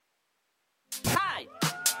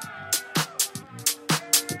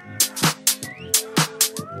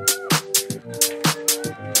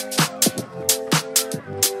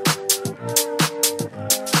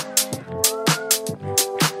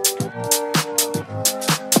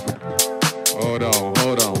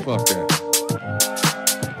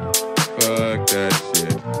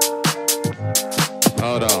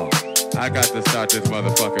I got to start this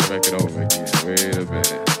motherfucking record over again. Wait a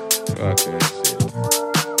minute. Fuck that shit.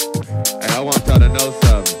 Hey, I want y'all to know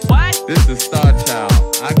something. What? This is Star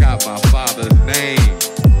Child. I got my father's name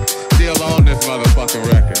still on this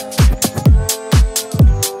motherfucking record.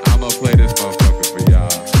 I'ma play this motherfucker for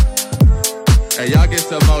y'all. Hey, y'all get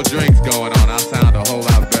some more drinks going on. I sound a whole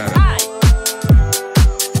lot better. Hi.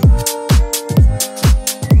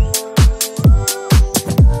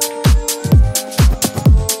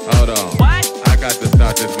 Hold on. What? I got to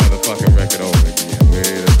start this motherfucking record over again. Wait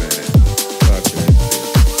a minute. Fuck that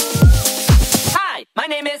shit. Hi. My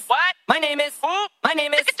name is what? My name is who? My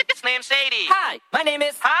name is Slim Shady. Hi. My name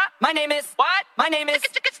is My name is what? My name is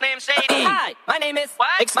Slim Shady. Hi. My name is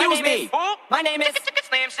what? Excuse me. Who? My name is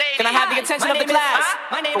Slim Shady. Can I have the attention of the class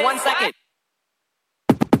for 1 second?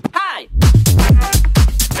 Hi.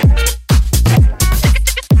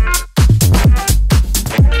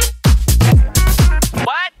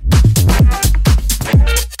 What?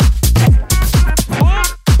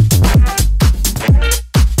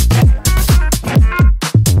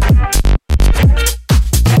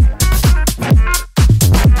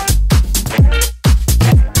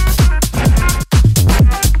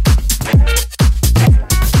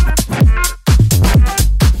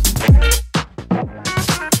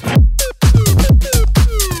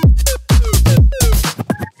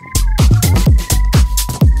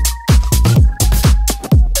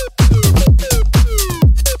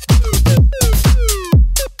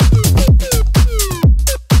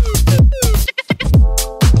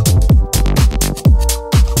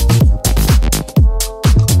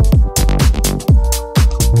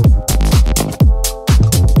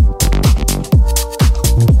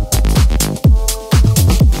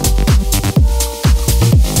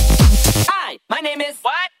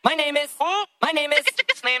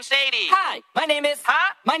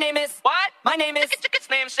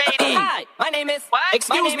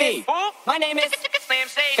 Excuse me. My name is Slim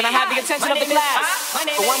Shady. Can I have the attention of the class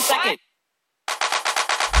for 1 second?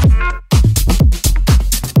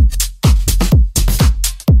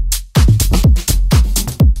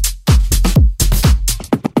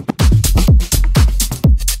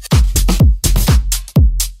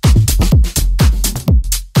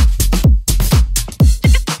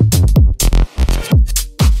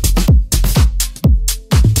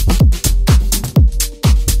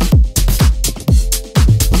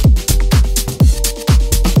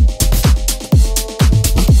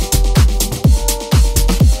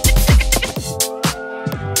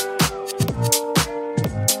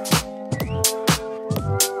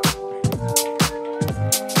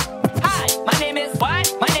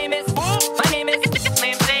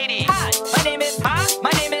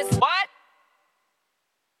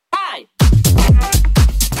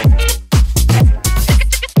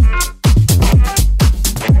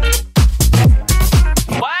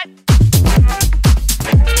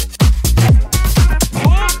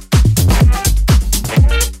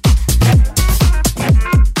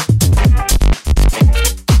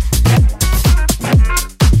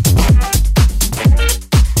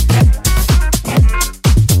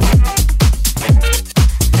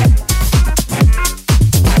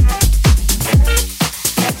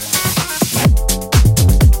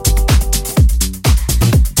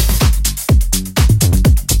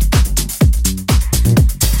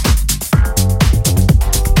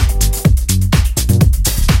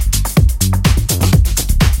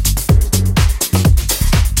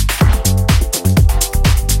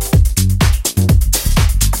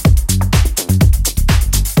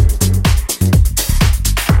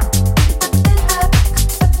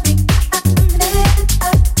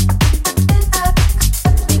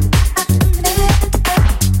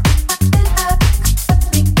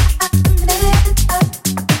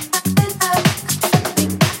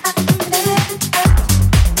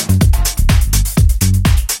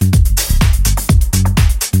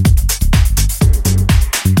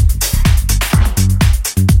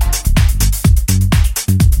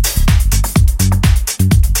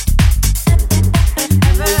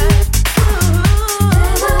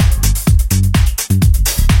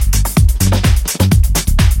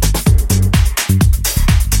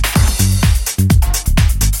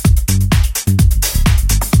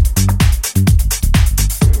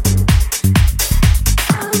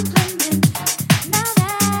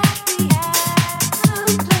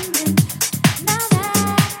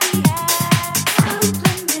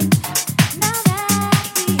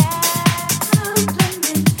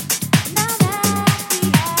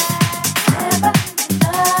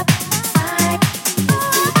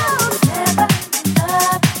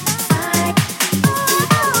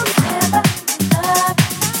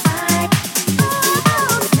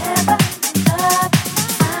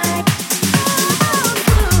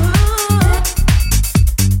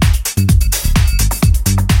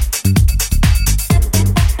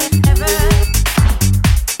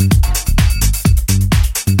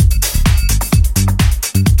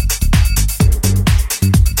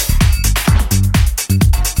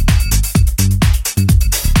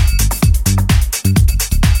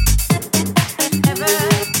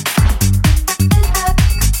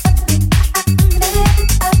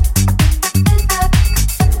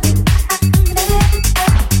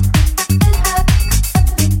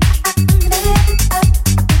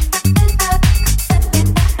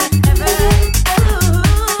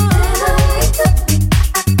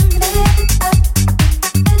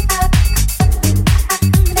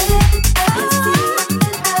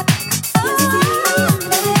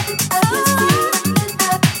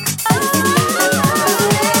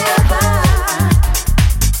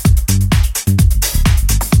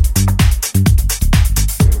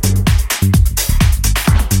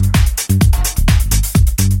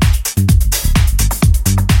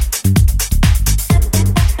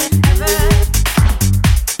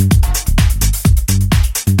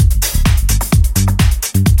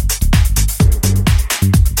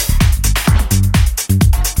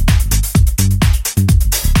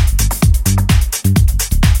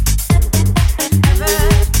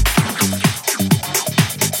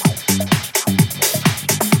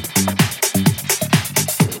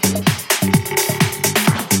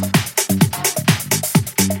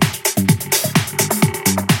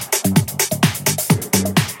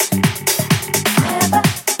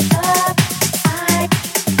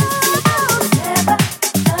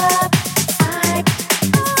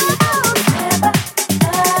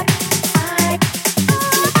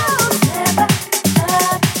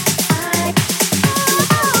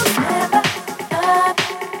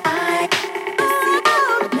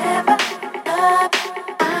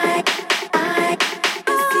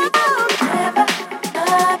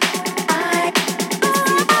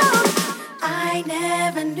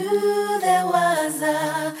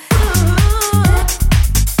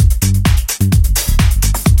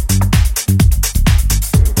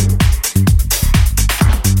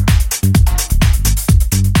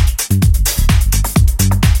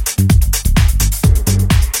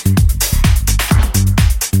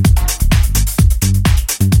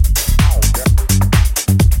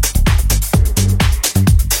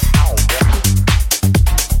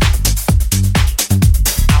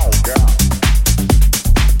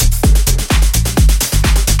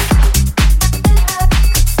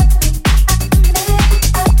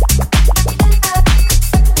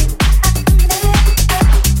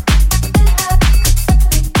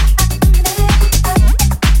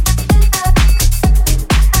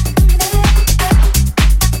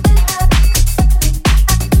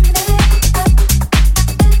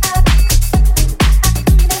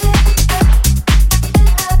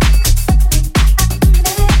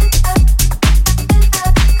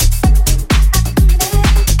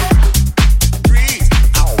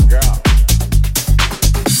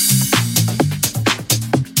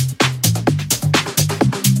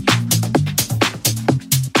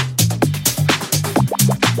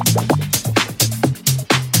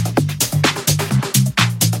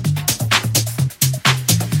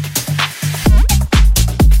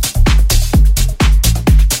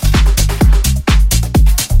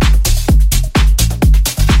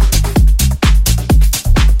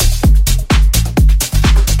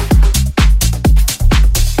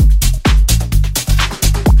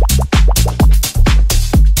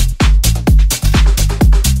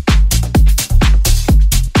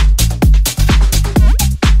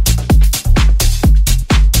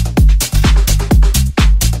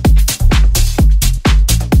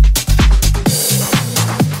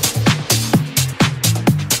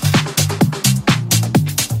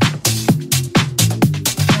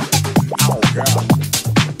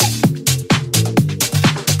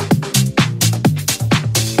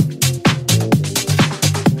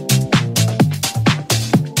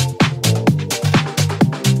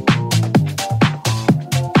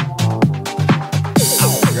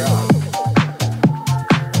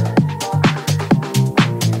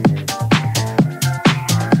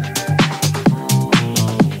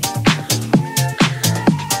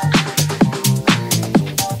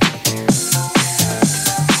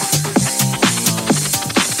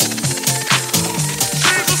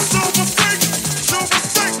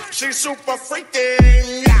 super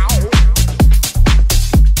freaking out.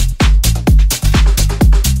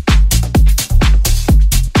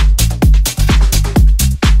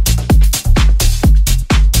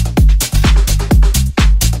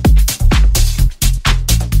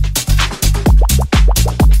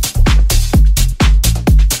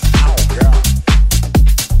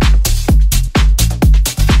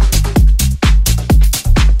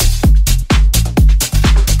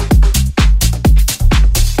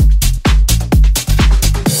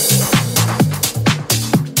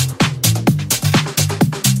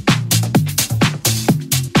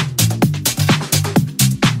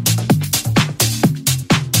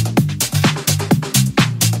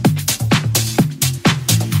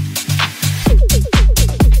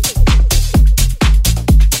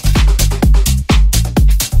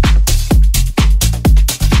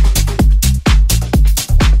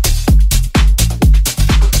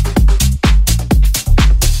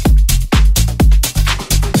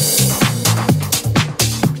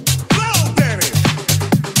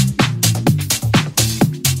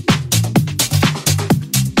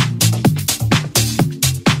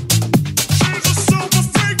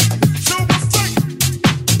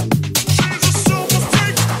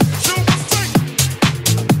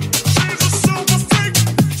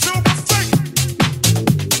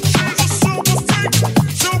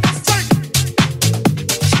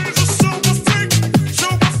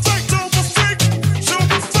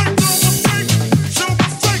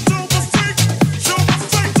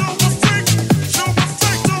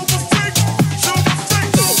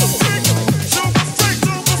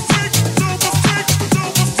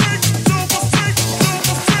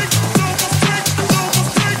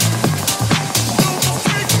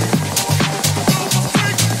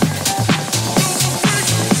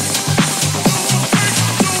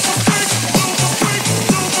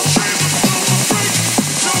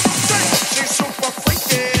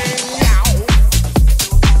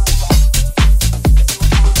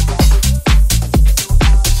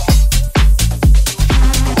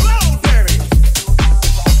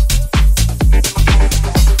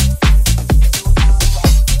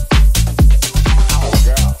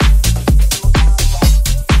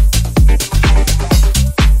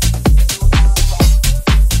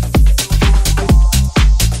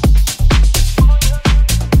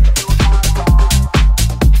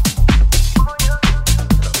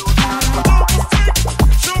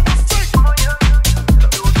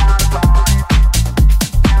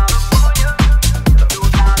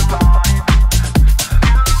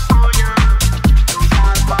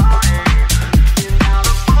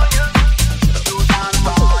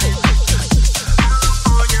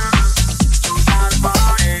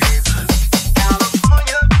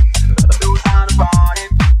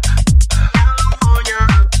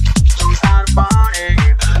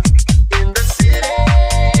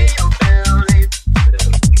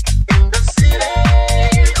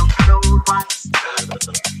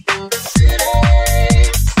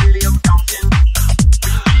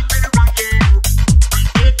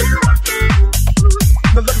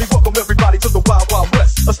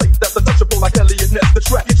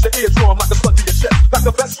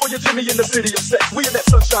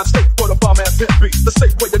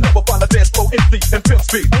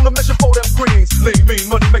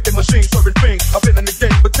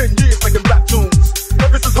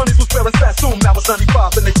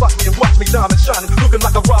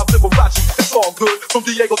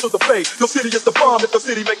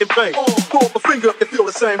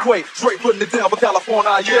 Way. Straight putting it down for California,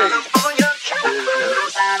 yeah.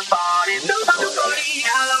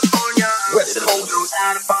 West Coast.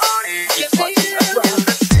 That's right.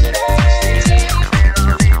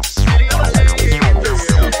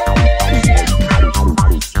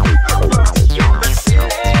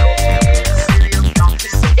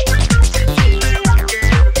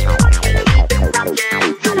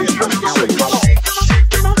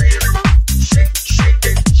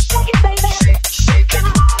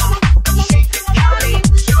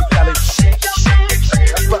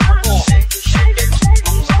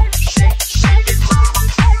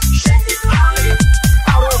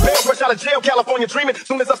 Dreaming.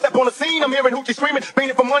 Soon as I step on the scene, I'm hearing hoochie screaming,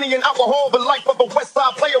 meaning for money and alcohol. The life of a West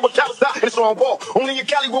Side player with callous eye and a strong wall. Only in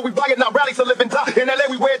Cali will we buy it, not rallies to live and die. In LA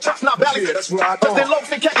we wear chucks, not valleys. Yeah, that's where I go. Cause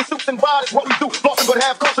loafs and khaki suits and ride is what we do. Flossing but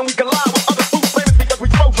have caution, we collide with other food flavors because we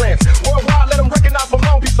programs. Worldwide, let them recognize from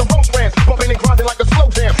Long Beach to Rose Rams. Bumping and grinding like a slow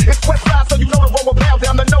jam. It's West Side, so you know the roll will bow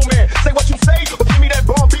down to no man. Say what you say, but give me that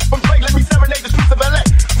bomb beat from Dre. Let me serenade the streets of LA.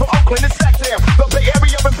 From Oakland to Sacktown, the Bay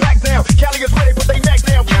Area and back down. Cali is ready, put they neck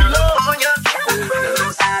down. Give me love.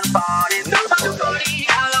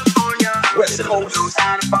 West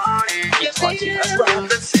Coast.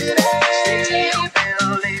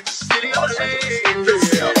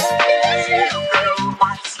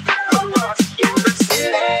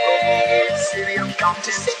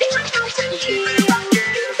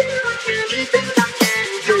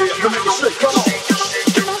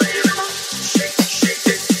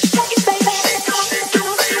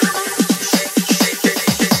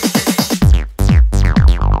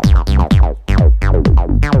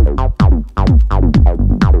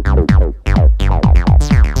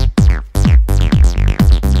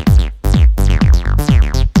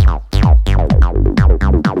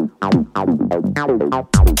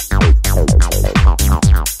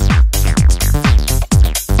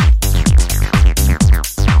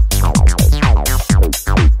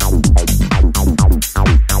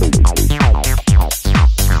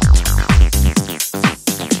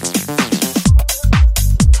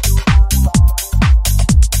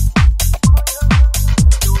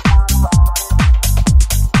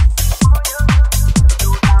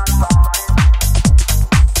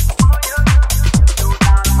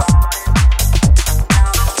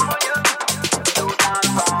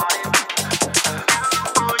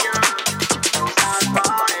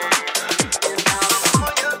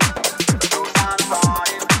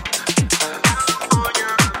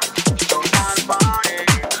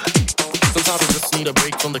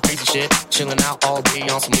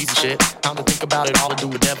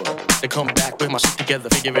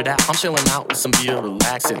 I'm chillin' out with some beer,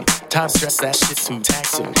 relaxing. Tired of stress, that shit's too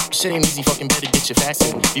taxing. Shit ain't easy, fucking better get your facts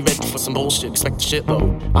in. Be ready for some bullshit, expect the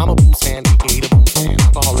shitload. I'm a booze fan, aka the booze fan.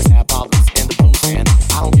 Alcoholics have problems, and the booze fan.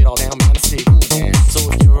 I don't get all down, man, I stay cool, man. So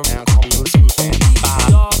if you're around, call me a booze fan.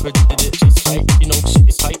 Bye, but did it just right. You know the shit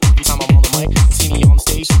is tight. Every time I'm on the mic, see me on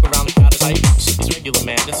stage, look around the crowd is hype. Shit is regular,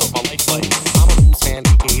 man, that's what my life's like. I'm a booze fan,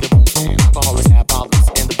 aka the booze fan. Alcoholics have problems,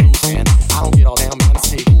 and the booze fan. I don't get all down, man, I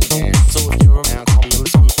stay cool, man. So if you're around, call me a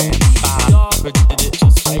booze fan. But did it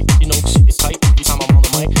just right. You know the shit is tight. Every time I'm on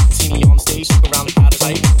the mic, see me on stage, look around the crowd is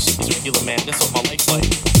hype. Shit is regular, man, that's what my life's like.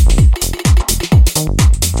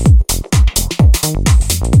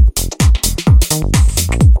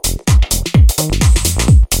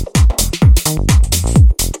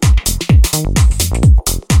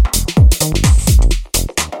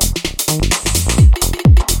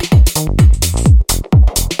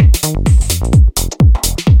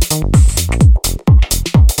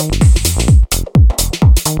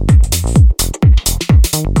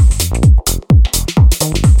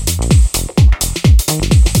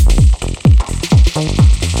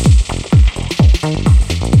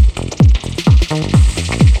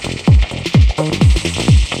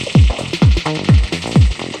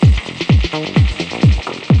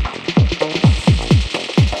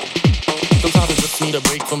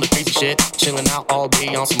 Chilling out all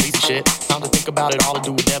day on some lazy shit. Time to think about it all and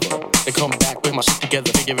do whatever. Then come back with my shit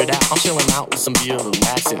together, figure it out. I'm chilling out with some beer,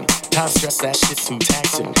 relaxing. Tired of stress, that shit's too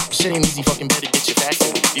taxing. Shit ain't easy, fucking better get your facts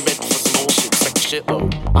in. Be ready for some bullshit, expect the shitload.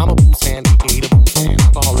 I'm a booze fan, aka the booze fan.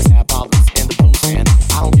 Alcoholics have problems, and the booze fan.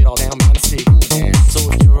 I don't get all down, man, I stay cool, man. So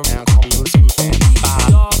if you're around, call me a booze fan.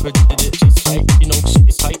 Bye, but did it just right. You know the shit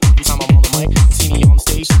is tight. Every time I'm on the mic, see me on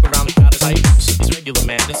stage, look around the crowd is hype. Shit is regular,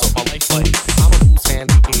 man, that's what my life's like. I'm a booze fan,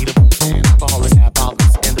 aka the booze fan. Alcoholics have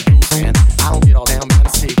problems, and the booze fan. I don't get all down, man, I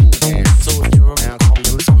stay cool, man. So if you're around, call me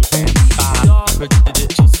a booze fan. Bye, but did it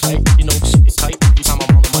just right. You know the shit is tight. Every time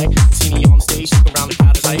I'm on the mic, see me on stage, look around the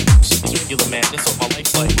crowd is hype. Shit is regular, man, that's what my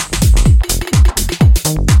life's like.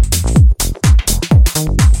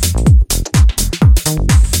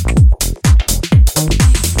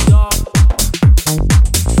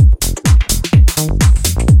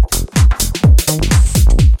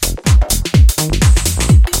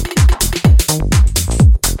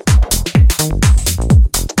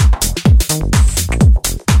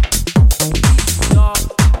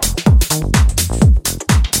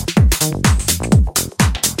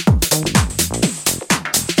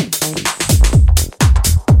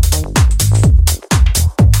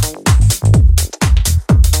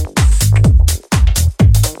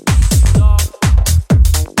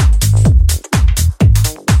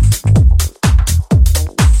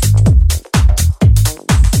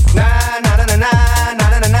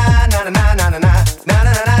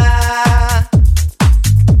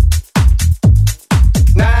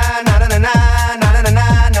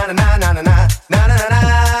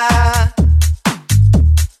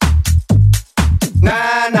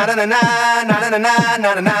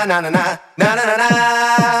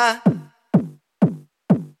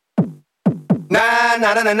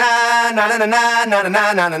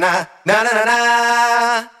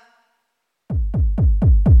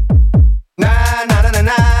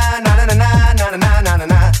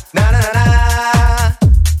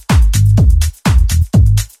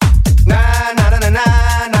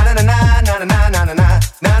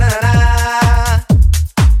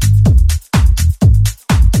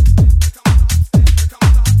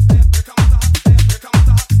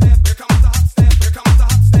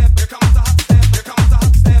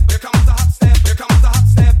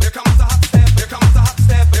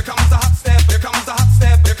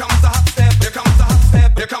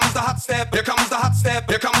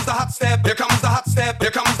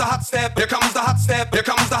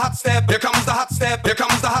 Here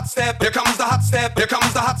comes the hot step, here comes the hot step, here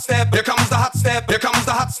comes the hot step, here comes the hot step, step, here comes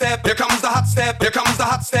the hot step, here comes the hot step, here comes the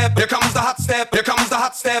hot step, here comes the hot step, here comes the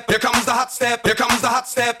hot step, here comes the hot step, here comes the hot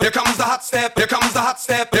step, here comes the hot step, here comes the hot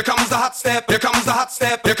step, here comes the hot step, here comes the hot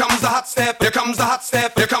step, here comes the hot step, here comes the hot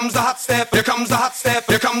step, here comes the hot step, here comes the hot step,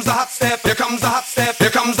 here comes the hot step, here comes the hot step, here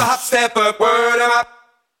comes the hot step, word em up.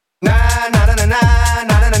 Na na na na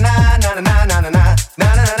na na na na na na na na na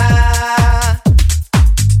na na na.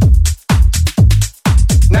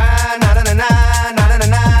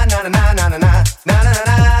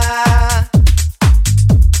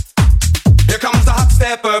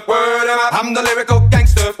 Word em up, I'm the lyrical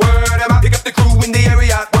gangster. Word em up, pick up the crew in the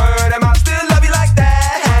area. Word em up, still love you like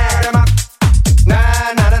that. Word em up,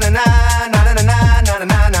 na na na na na na na na na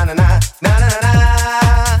na na na na na na na.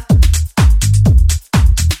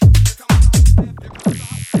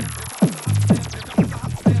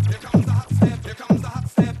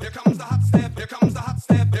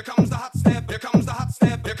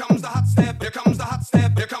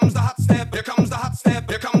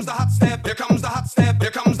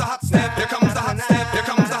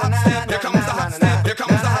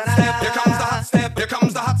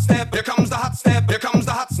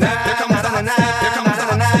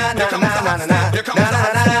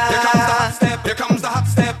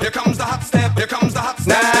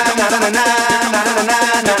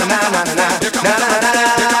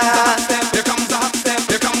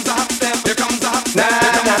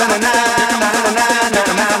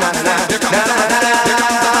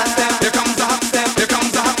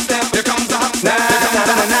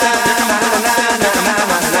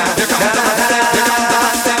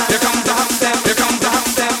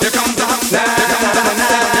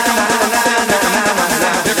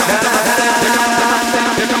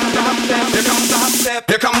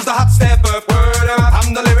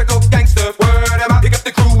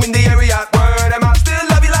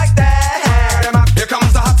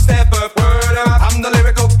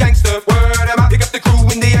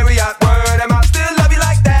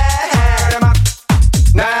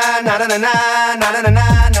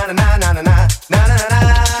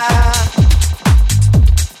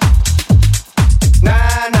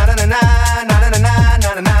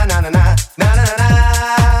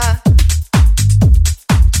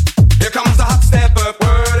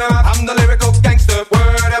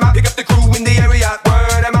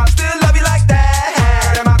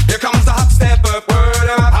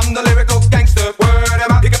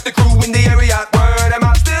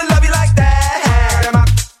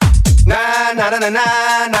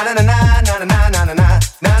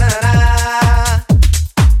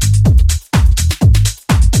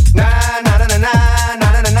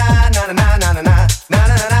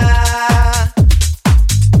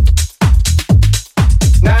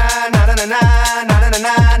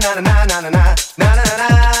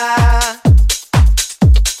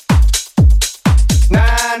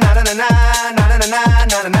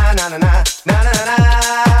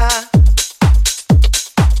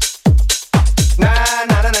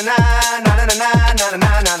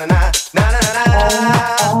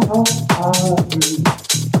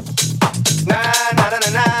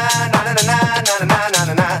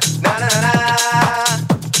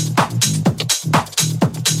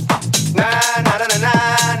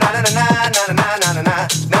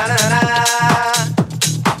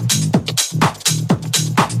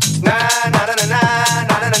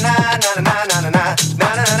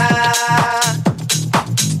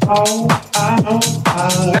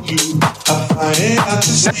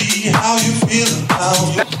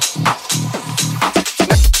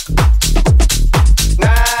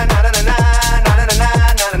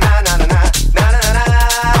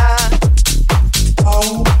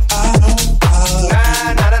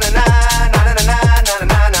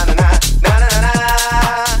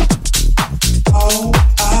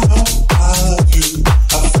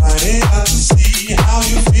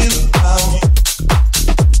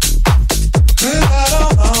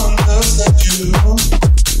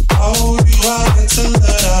 Oh, you are into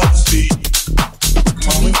that I speak.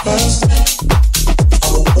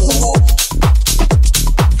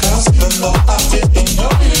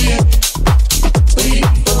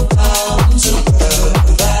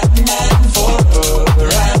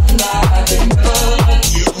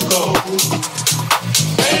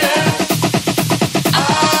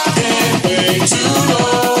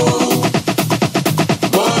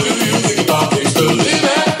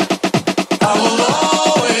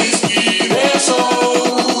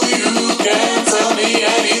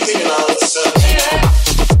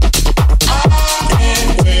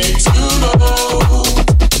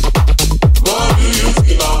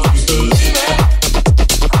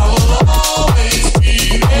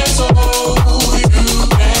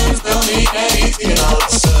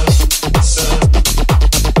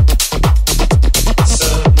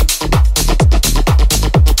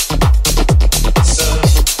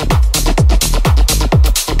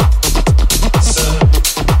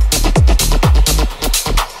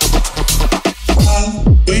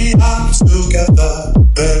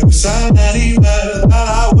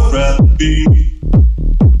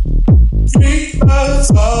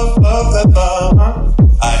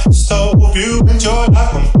 hope you enjoy my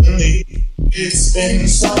company. It's been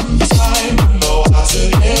some time, I know how to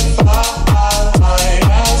live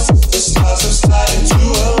as the stars have started to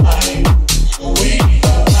align. We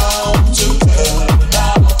are bound together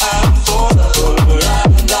now and forever,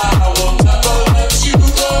 and I will never let you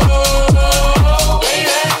go,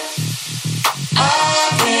 baby. I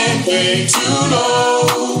can't wait to know,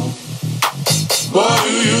 what do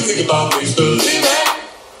you think about this? Believe it,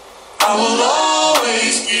 I will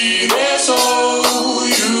always be there, so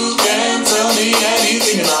you can tell me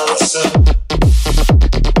anything and I'll listen.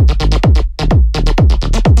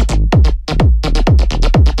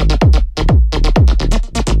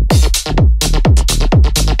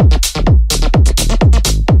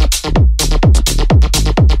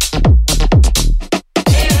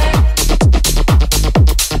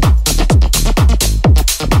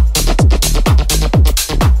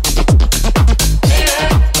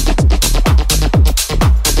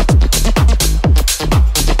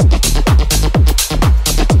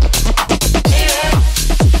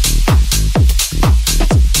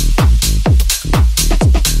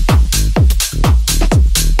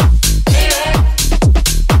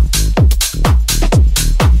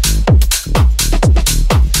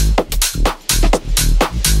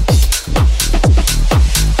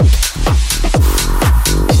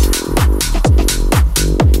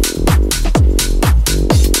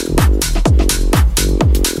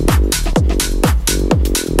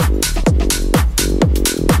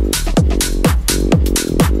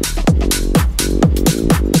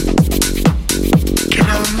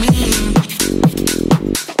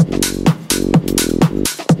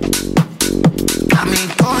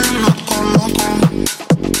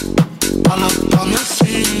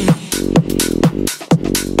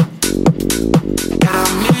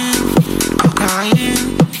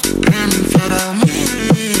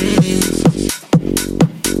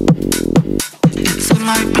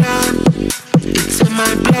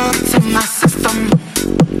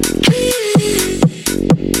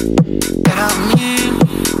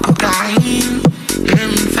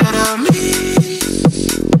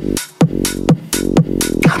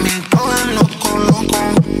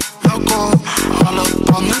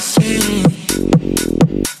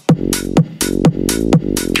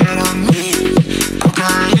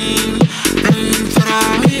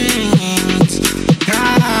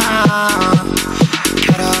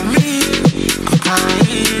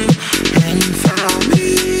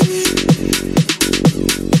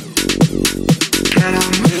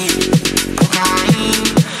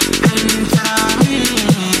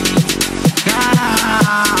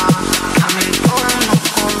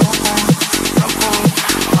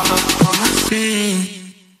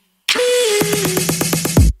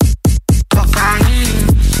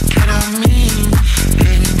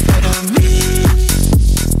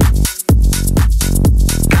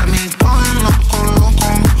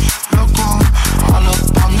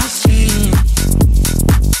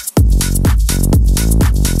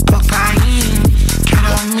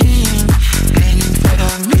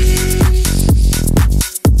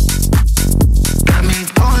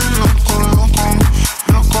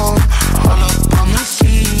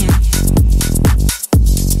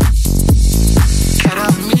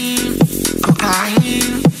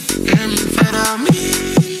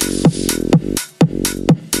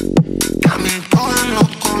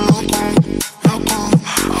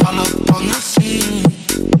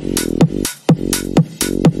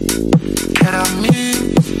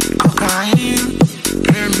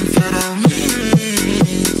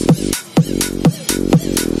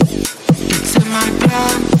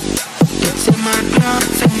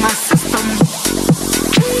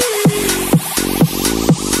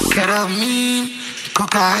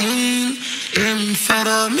 Cocaine,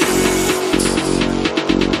 amphetamines,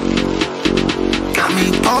 got me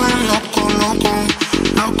going loco, loco,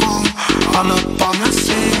 loco, all up on the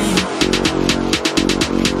scene.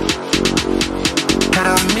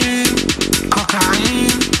 Ketamine,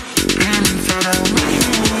 cocaine,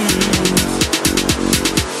 amphetamines,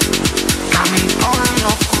 got me going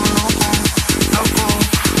loco, loco, loco,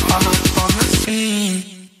 all up on the scene.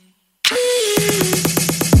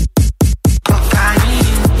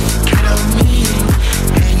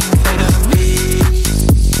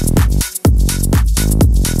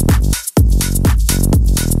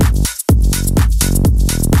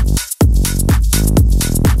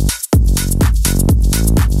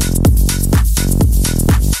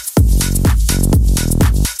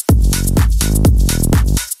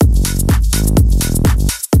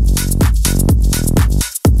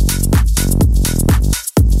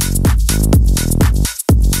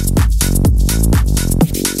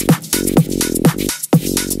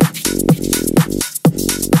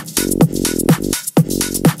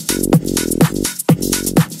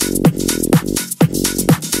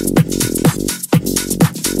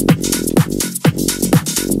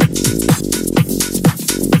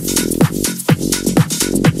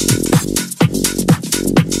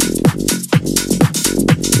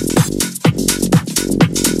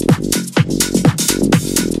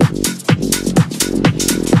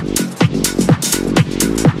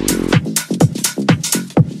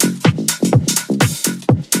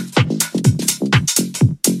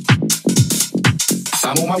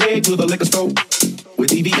 I'm on my way to the liquor store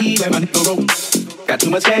with DVE and my nigga roll. Got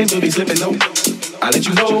too much game to be slipping though. I'll let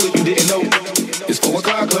you know if you didn't know. It's 4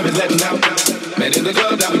 o'clock, club is letting out. Man in the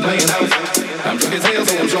club, now we playing house. I'm drunk as hell,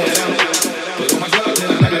 so I'm showing out. Put on my gloves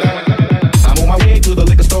and I knock it out. I'm on my way to the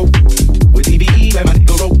liquor store with DVE and my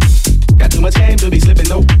nigga roll. Got too much game to be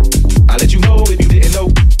slipping though. I'll let you know if you didn't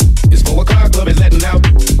know. It's 4 o'clock, club is letting out.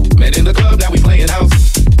 Man in the club, now we playing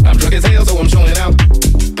house. I'm drunk as hell, so I'm showing out.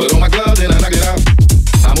 Put on my gloves and I knock it out.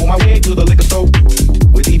 I'm on my way to the liquor store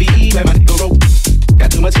with DVE and my nigga roll.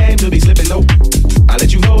 Got too much game to be slipping though. I'll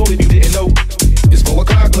let you know if you didn't know. It's 4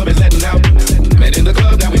 o'clock, club is letting out. Man in the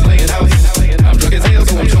club, now we playing house. I'm drunk as hell,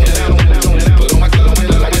 so I'm showing out. Put on my gloves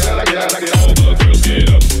and I knock it out. All the girls get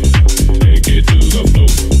up, take it to the floor.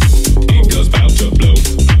 Eagles bout to blow,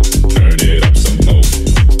 turn it up some more.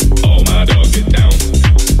 All my dogs get down,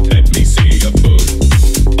 let me see a foot.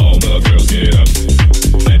 All the girls get up,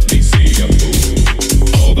 let me see a move.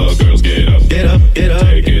 All the girls get up, get up, get up.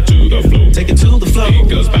 Take it to the floor, take it to the floor.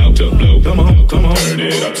 Eagles bout to blow, come on, come on. Turn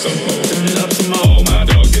it up some more, turn it up some more. All my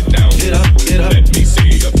dogs get down, get up, get up. Let me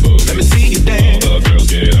see a foot. Let me see you dance. All the girls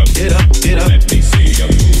get up, get up, get up. Let me see a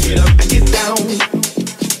move. Get up and get down.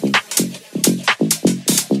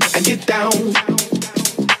 And get down.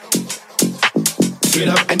 Get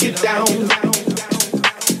up and get down.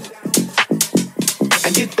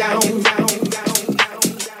 And get down.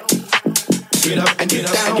 Get up and get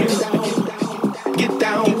down. Get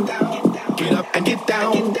down. Get up and get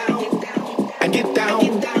down. And get down.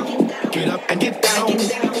 Get up and get down.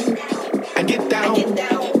 And get down.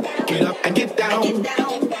 Get up and get down.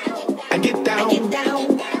 And get down.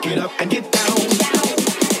 Get up and get down.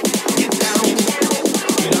 Get down.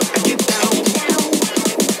 Get up and get down.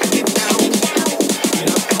 And get down. Get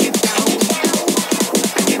up and get down.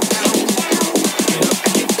 And get down. Get up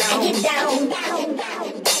and get down.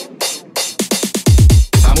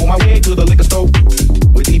 I'm on my way to the liquor store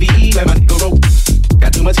with DVE and my nigga roll.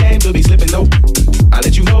 Got too much game to be slipping though. I'll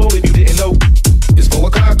let you know if you didn't know. It's 4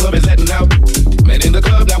 o'clock, club is letting out. Man in the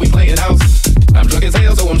club, now we playing house. I'm drunk as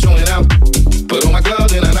hell, so I'm showing out. Put on my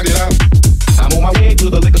gloves and I knock it out. I'm on my way to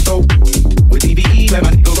the liquor store with DVE and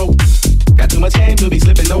my nigga roll. Got too much game to be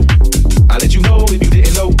slipping though. I'll let you know if you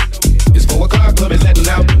didn't know. It's 4 o'clock, club is letting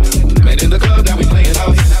out. Man in the club, now we playing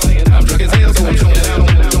house. I'm drunk as hell, so I'm showing out.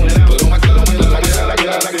 Put on my gloves and I knock it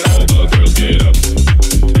out. All the girls get up,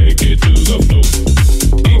 take it to the floor.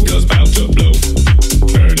 Eagles bout to blow,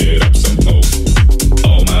 turn it up some more.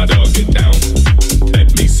 All my dogs get down, let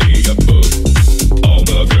me see a foot. All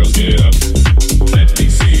the girls get up, let me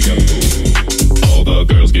see a move. All the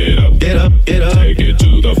girls get up, get up, get up. Take it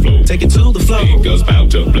to the floor, take it to the floor. Eagles bout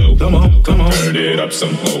to blow, come on, come on. Turn it up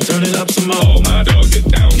some more, turn it up some more. All my dogs get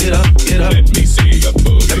down, get up, get up. Let me see a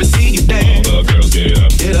foot. Let me see you dance. All the girls get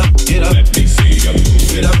up, get up, get up. Let me see a move.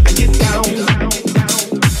 Get up and get down.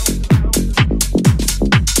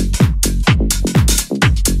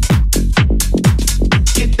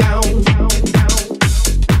 Get down.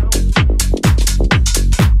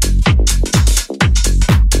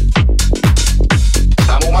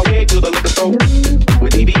 I'm on my way to the liquor store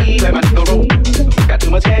with DVE and my nigga roll. Got too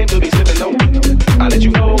much game to be slipping low. I'll let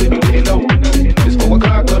you know if you didn't know. It's 4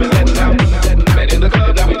 o'clock, club is letting out. Man in the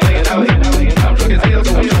club, now we playing out. I'm drunk as hell,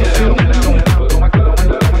 so I'm showing out.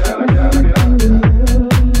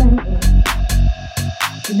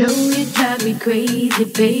 You know you drive me crazy,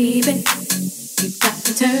 baby. You got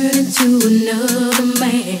to turn into another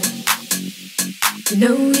man. You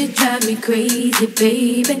know you drive me crazy,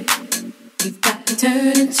 baby. You got to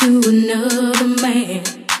turn into another man.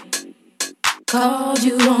 Called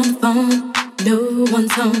you on the phone, no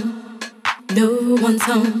one's home. No one's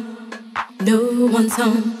home, no one's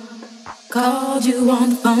home. Called you on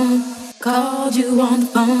the phone, called you on the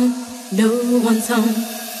phone, no one's home.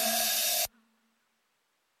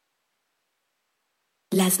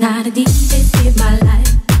 Last night a DJ saved my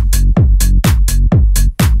life.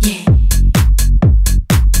 Yeah.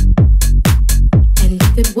 And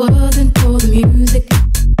if it wasn't for the music,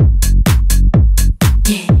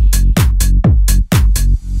 yeah,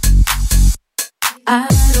 I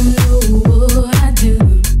don't know what I'd do.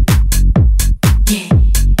 Yeah.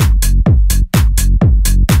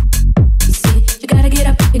 You said you gotta get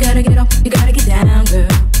up, you gotta get off, you gotta get down, girl.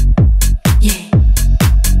 Yeah.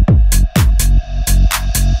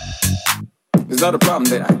 There's not a problem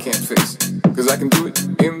that I can't fix, 'cause I can do it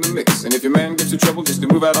in the mix. And if your man gives you trouble, just to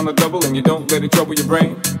move out on the double, and you don't let it trouble your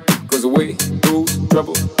brain, 'cause away goes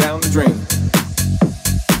trouble down the drain.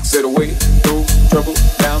 Said away goes trouble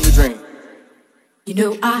down the drain. You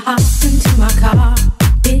know I hopped into my car,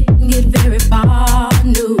 didn't get very far,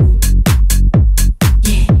 no.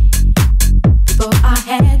 Yeah. Before I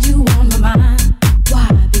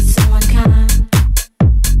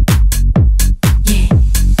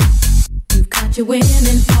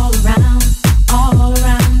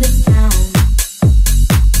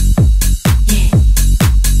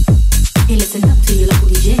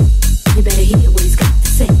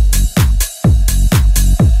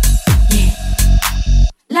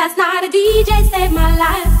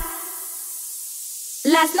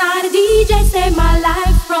Last night a DJ saved my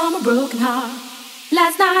life from a broken heart.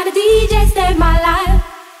 Last night a DJ saved my life.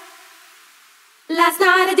 Last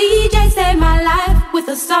night a DJ saved my life with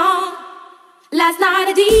a song. Last night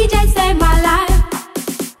a DJ saved my life.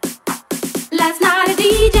 Last night a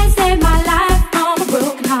DJ saved my life from a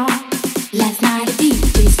broken heart. Last night a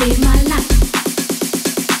DJ saved my life.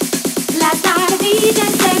 Last night a DJ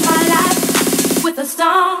saved my life with a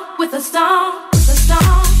song, with a song, with a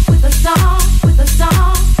song, with a song, with a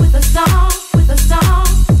song, with a song, with a song.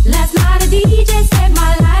 Last night a DJ saved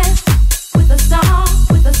my life with a song,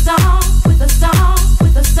 with a song, with a song,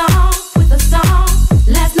 with a song, with a song.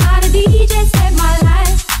 Last night a DJ saved my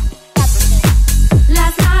life.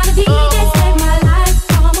 Last night a DJ saved my life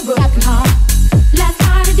from a broken heart. Last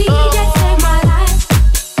night a DJ saved my life.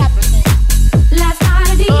 Last night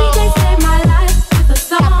a DJ saved my life with a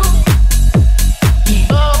song.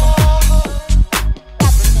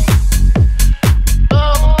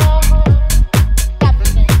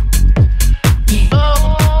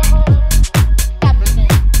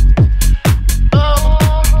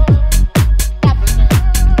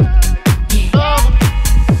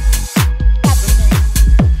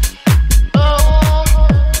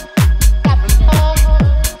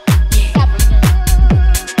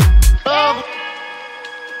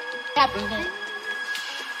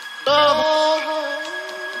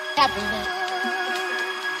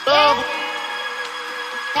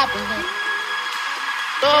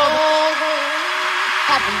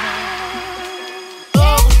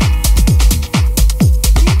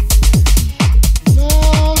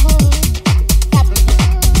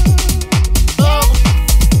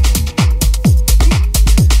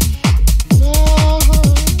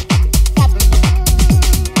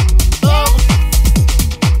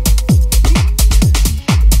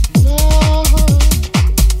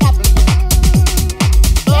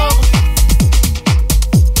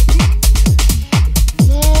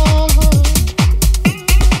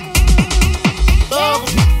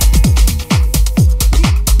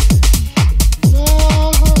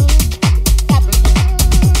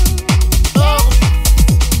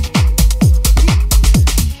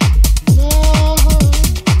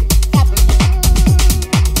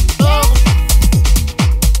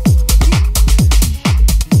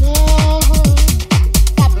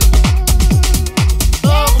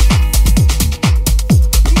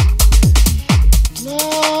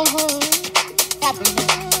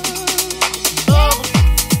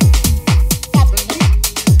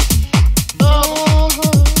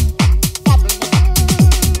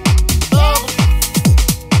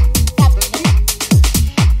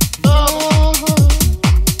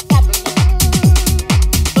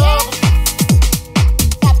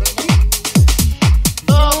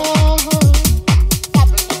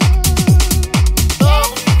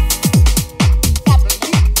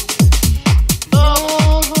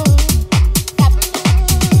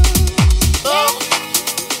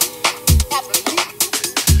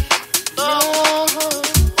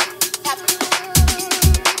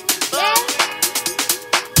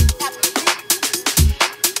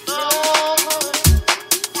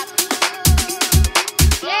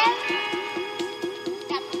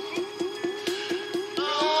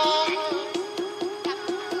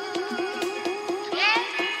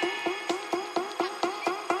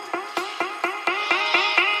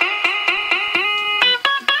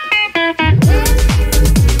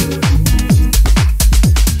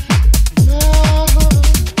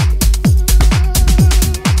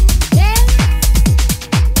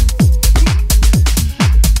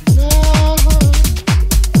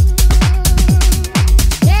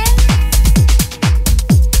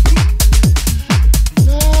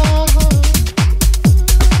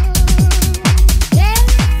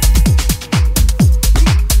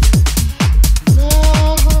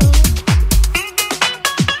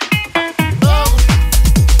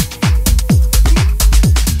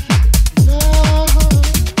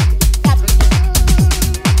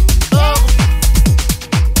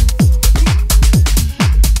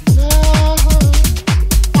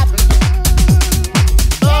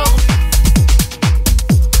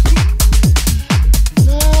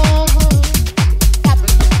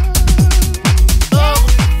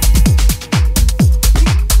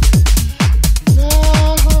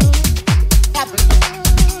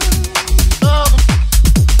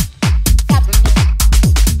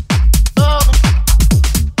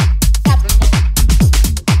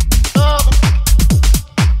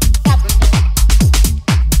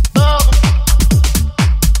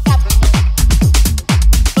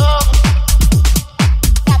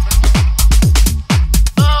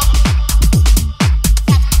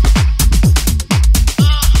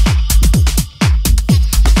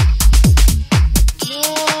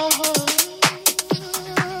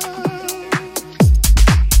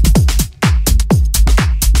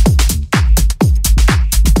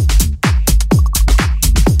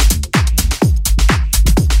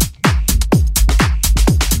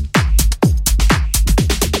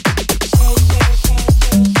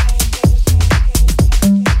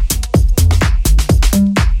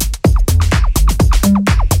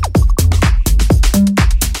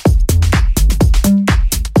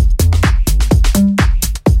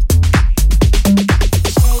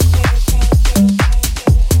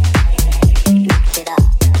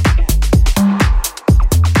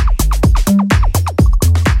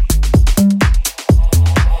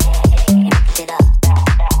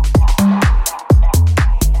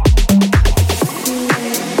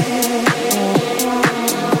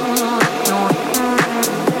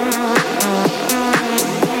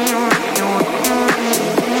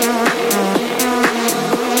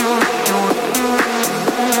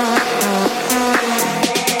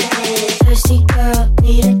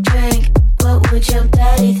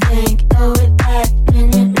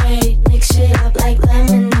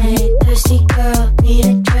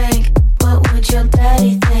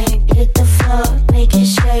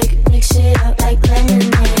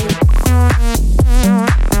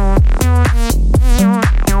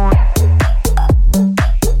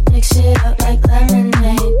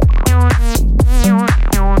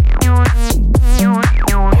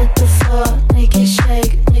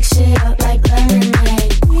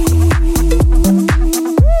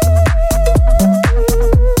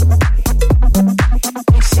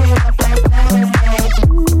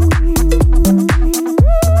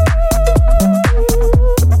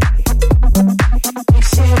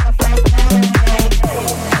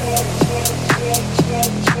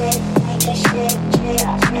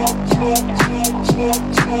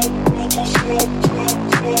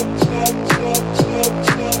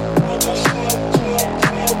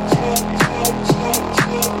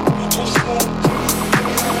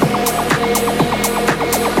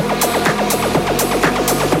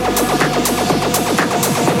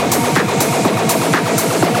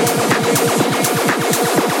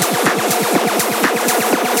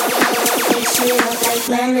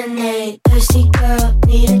 Lemonade, thirsty girl,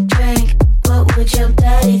 need a drink. What would your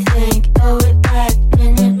daddy think? Throw it back,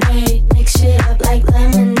 Minute Maid. Mix it up like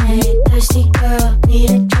lemonade. Thirsty girl, need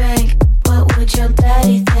a drink. What would your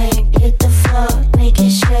daddy think? Hit the floor, make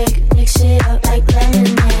it shake. Mix it up like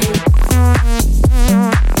lemonade.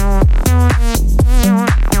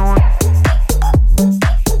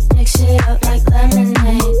 Mix it up like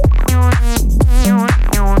lemonade.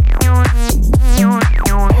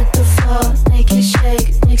 Hit the floor, make it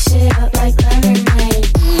shake. Mix it up like lemonade.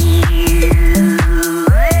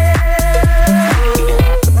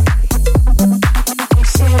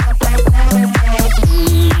 Mix it up like lemonade.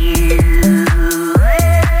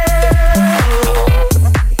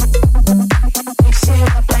 Mix it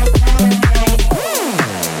up like lemonade.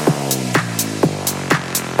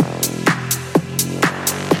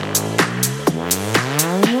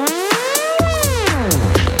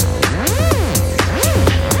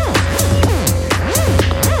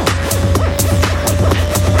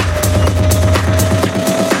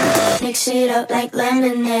 Mix it up like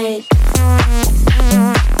lemonade.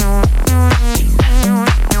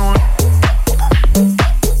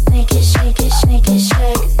 Make it shake, make it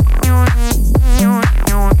shake.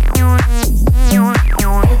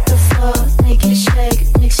 Hit the floor, make it shake.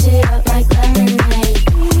 Mix it up like lemonade.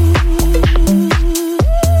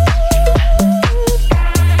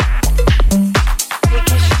 Make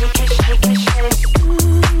it shake, shake it, shake.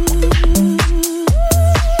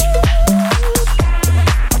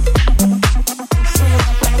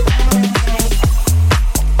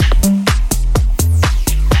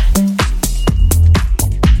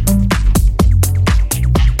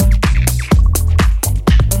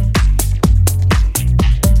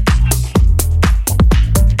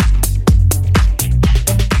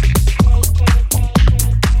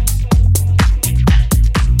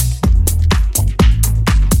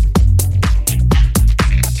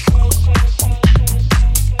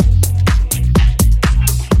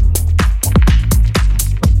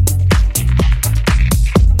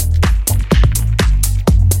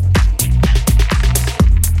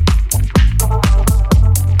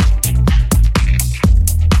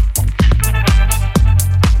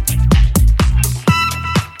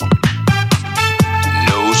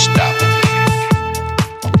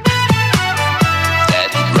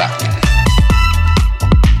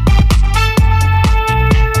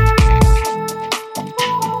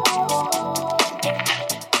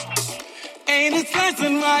 Ain't it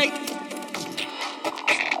slicing right?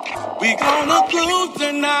 We gonna cruise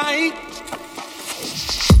tonight.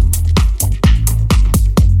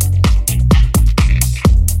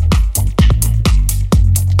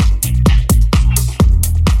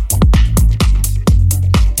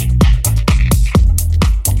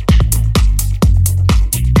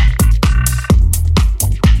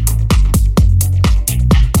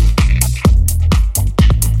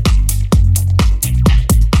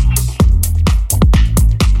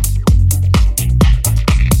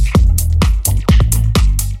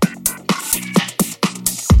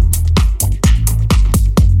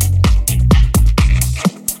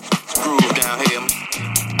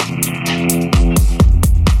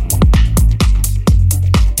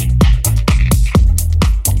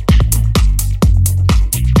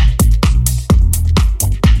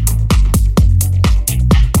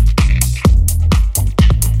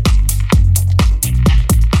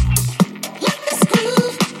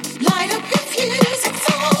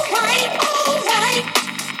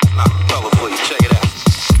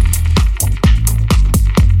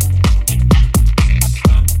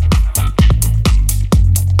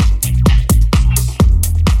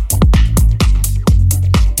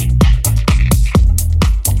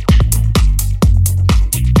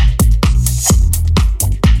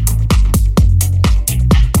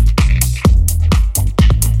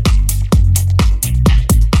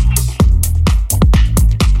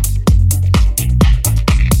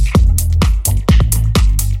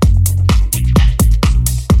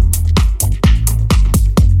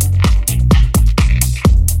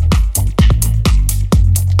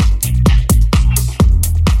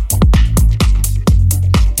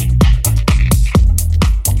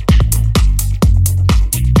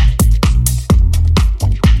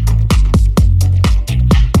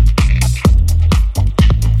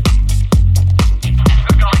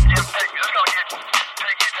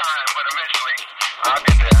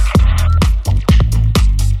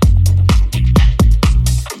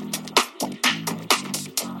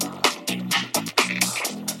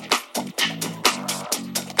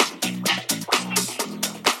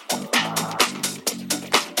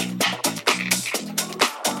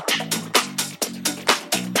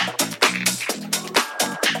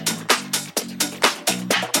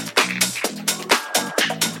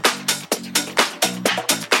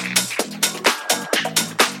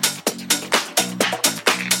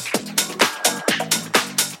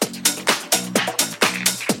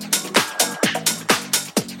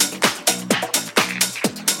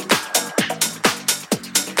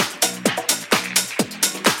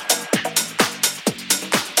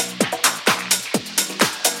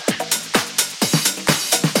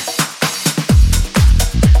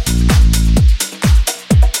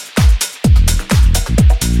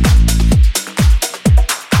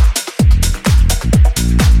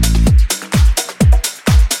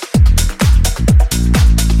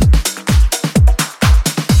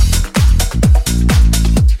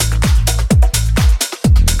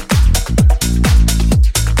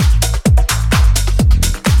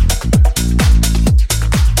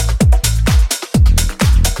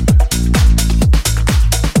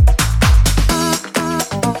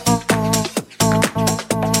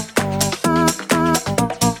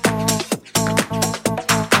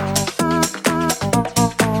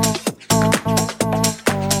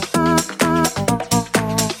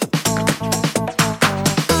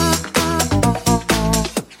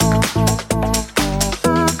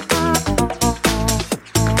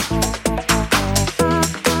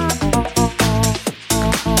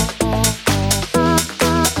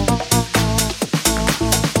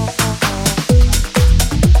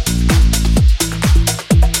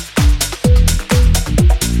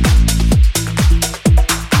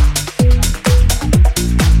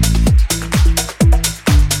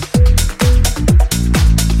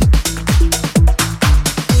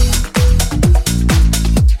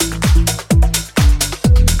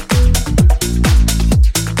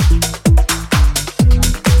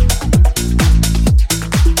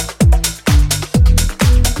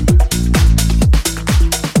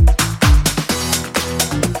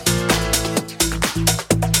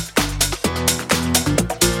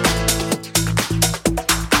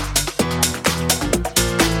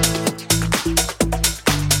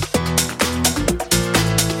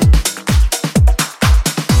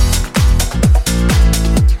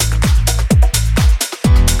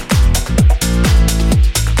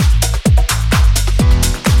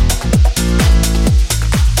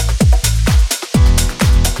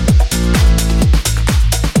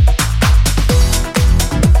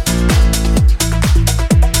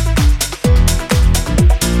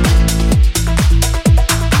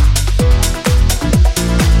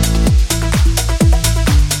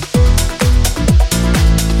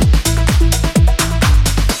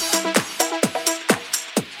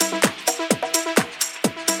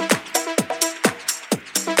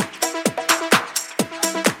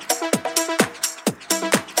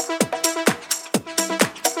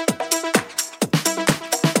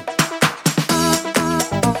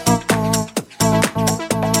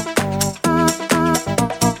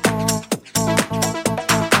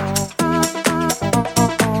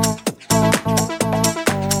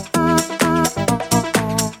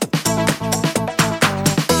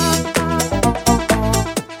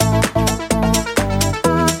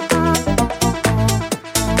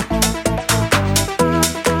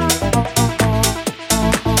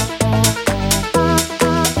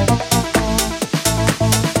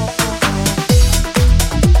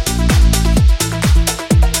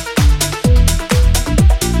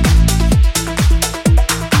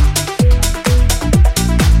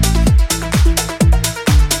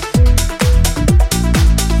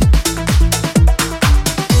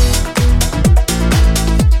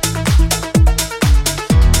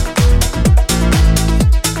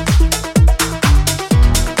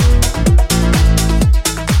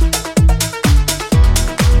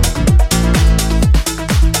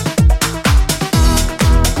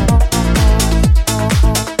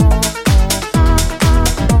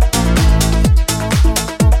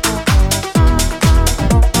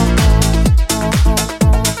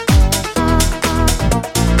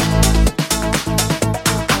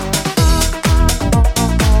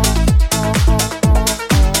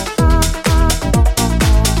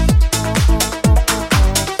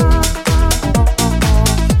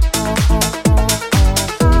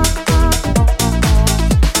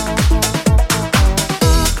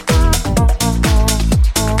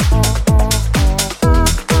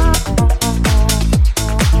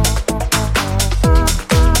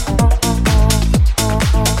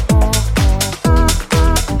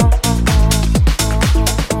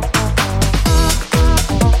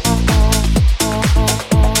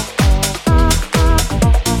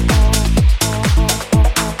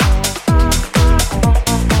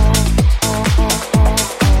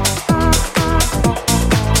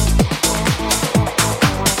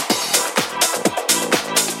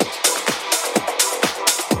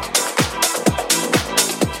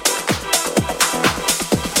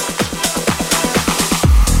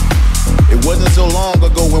 so long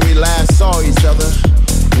ago when we last saw each other,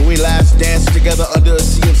 when we last danced together under a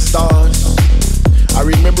sea of stars. I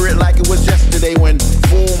remember it like it was yesterday when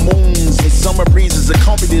full moons and summer breezes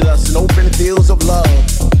accompanied us in open fields of love.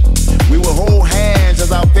 We would hold hands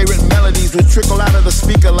as our favorite melodies would trickle out of the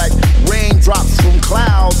speaker like raindrops from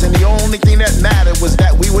clouds, and the only thing that mattered was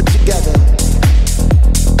that we were together.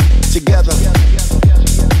 Together.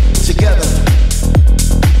 Together.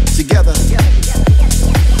 Together.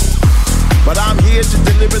 But I'm here to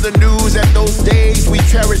deliver the news that those days we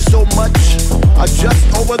cherish so much are just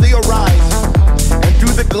over the horizon. And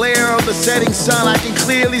through the glare of the setting sun, I can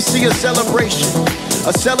clearly see a celebration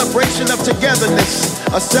of togetherness,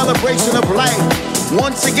 a celebration of life.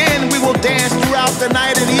 Once again, we will dance throughout the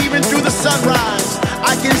night and even through the sunrise.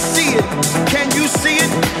 I can see it. Can you see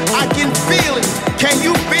it? I can feel it. Can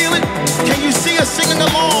you feel it? Can you see us singing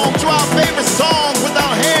along to our favorite song with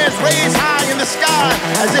our hands raised high in the sky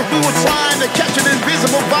as if we were trying to catch an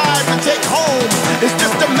invisible vibe to take home? It's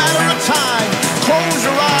just a matter of time. Close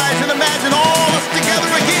your eyes and imagine all us together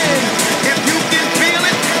again. If you can feel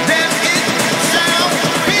it, then it shall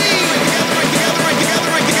be.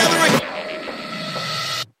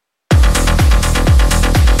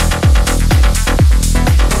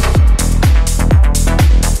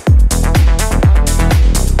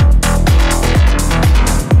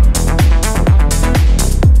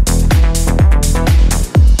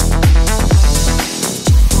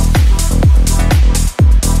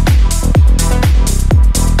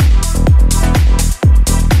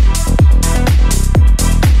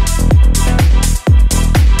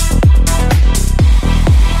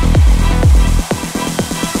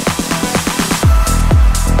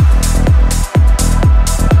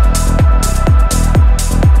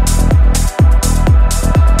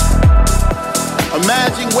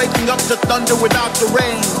 To thunder without the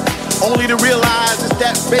rain, only to realize it's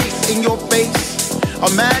that bass in your face.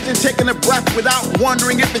 Imagine taking a breath without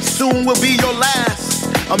wondering if it soon will be your last.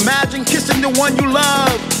 Imagine kissing the one you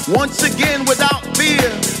love once again without fear.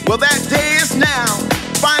 Well, that day is now.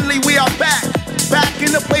 Finally we are back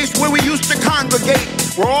in the place where we used to congregate.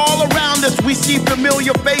 Where all around us we see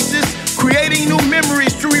familiar faces, creating new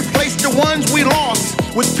memories to replace the ones we lost.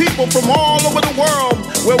 With people from all over the world,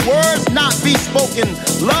 where words not be spoken.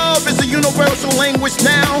 Love is a universal language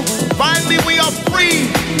now. Finally we are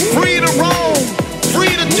free, free to roam,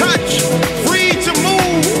 free to touch, free to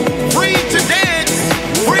move, free to dance,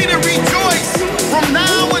 free to rejoice. From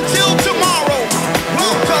now until tomorrow,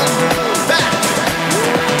 welcome back.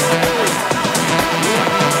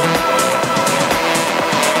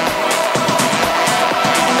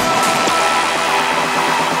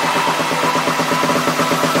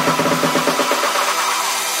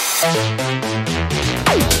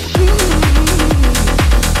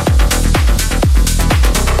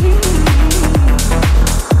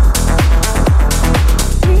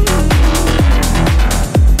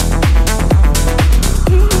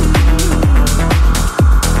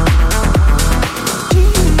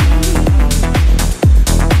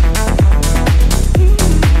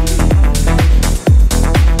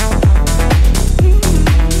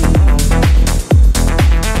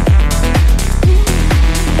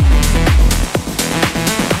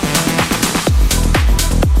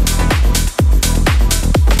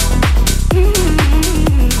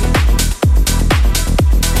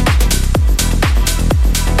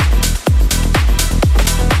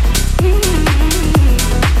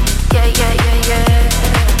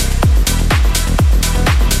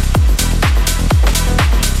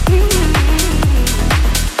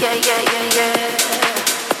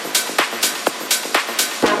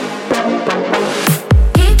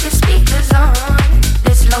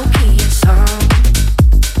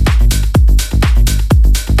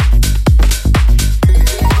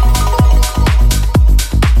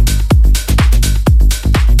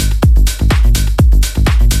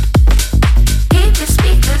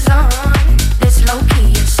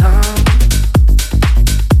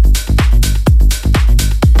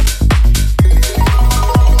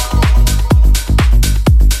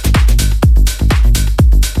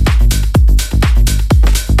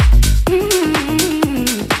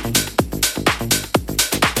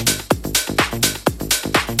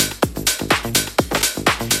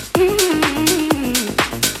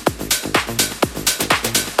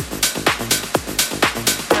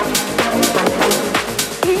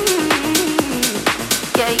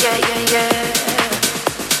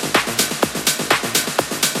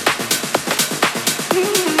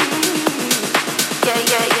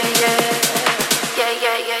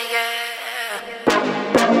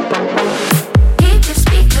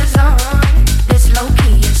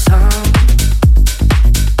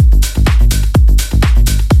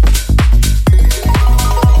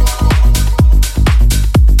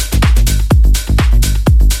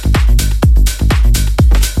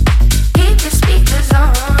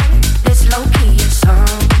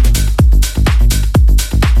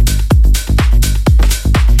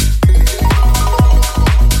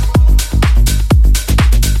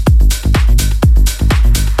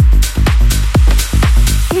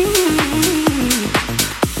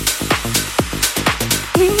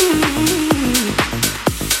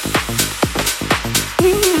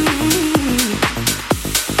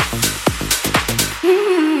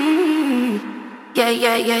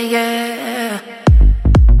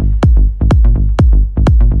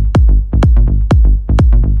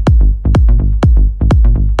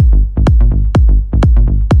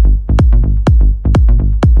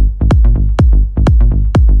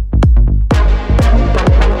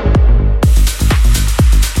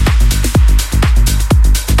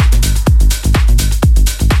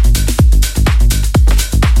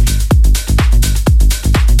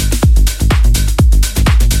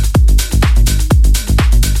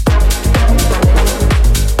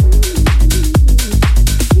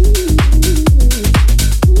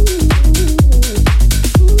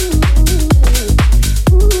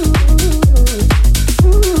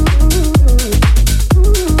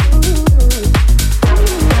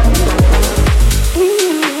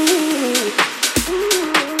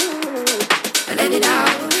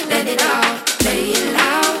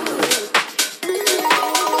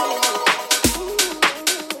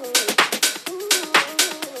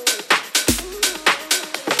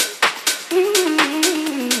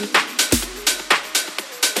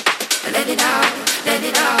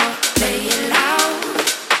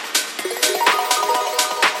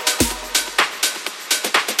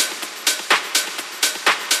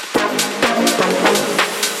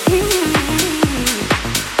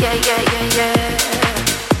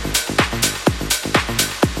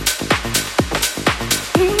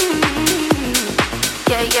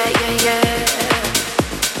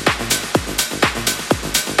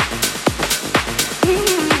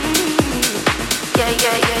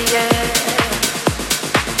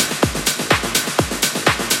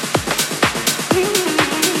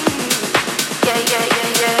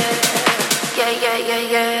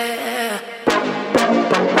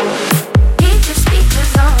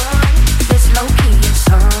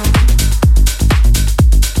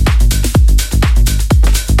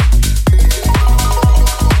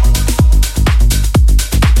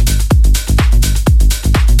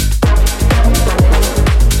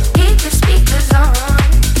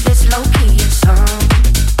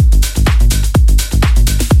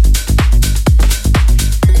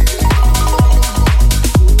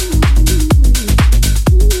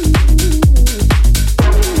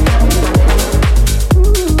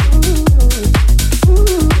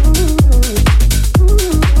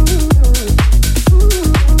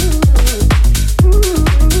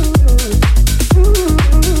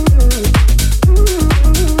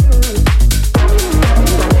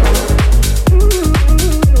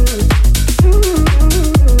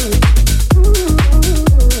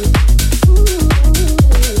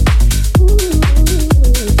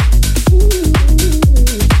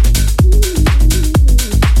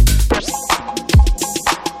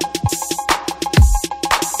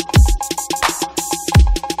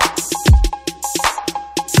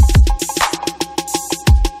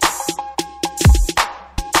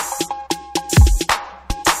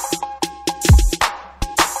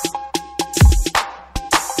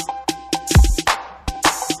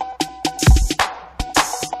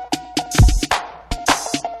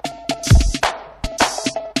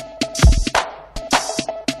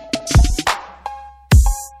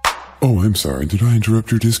 Oh, I'm sorry. Did I interrupt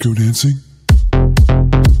your disco dancing?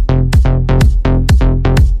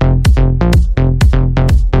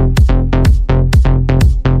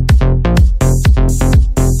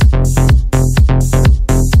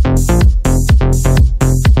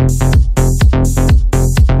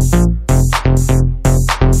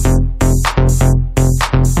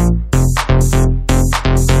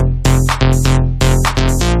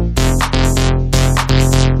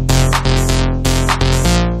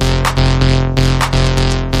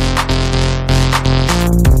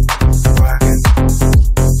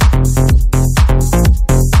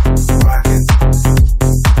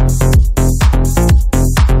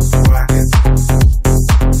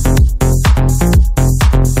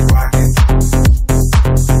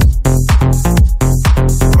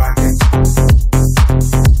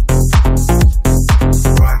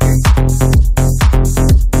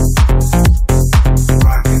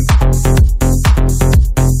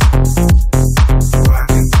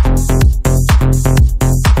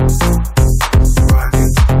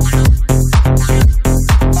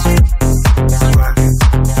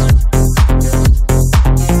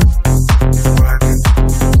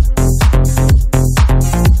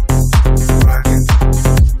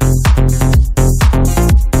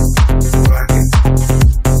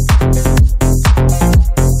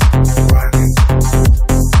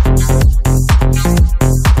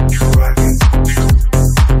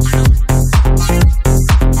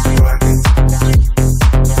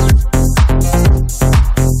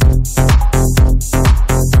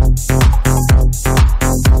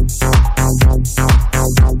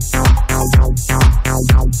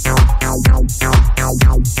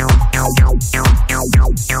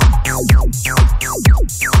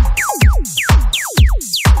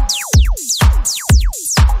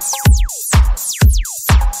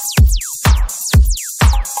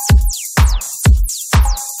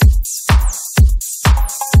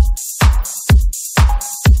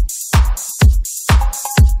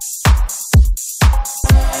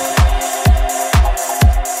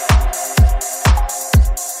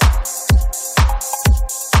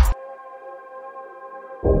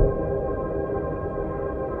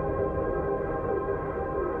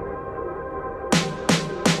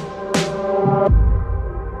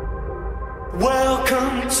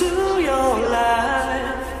 into your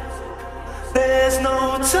life. There's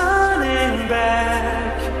no turning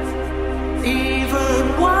back.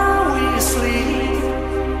 Even while we sleep,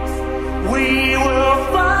 we will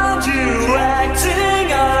find you acting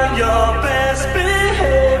on your best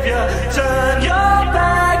behavior. Turn your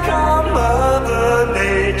back on Mother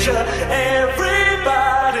Nature.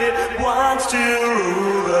 Everybody wants to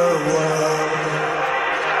rule the world.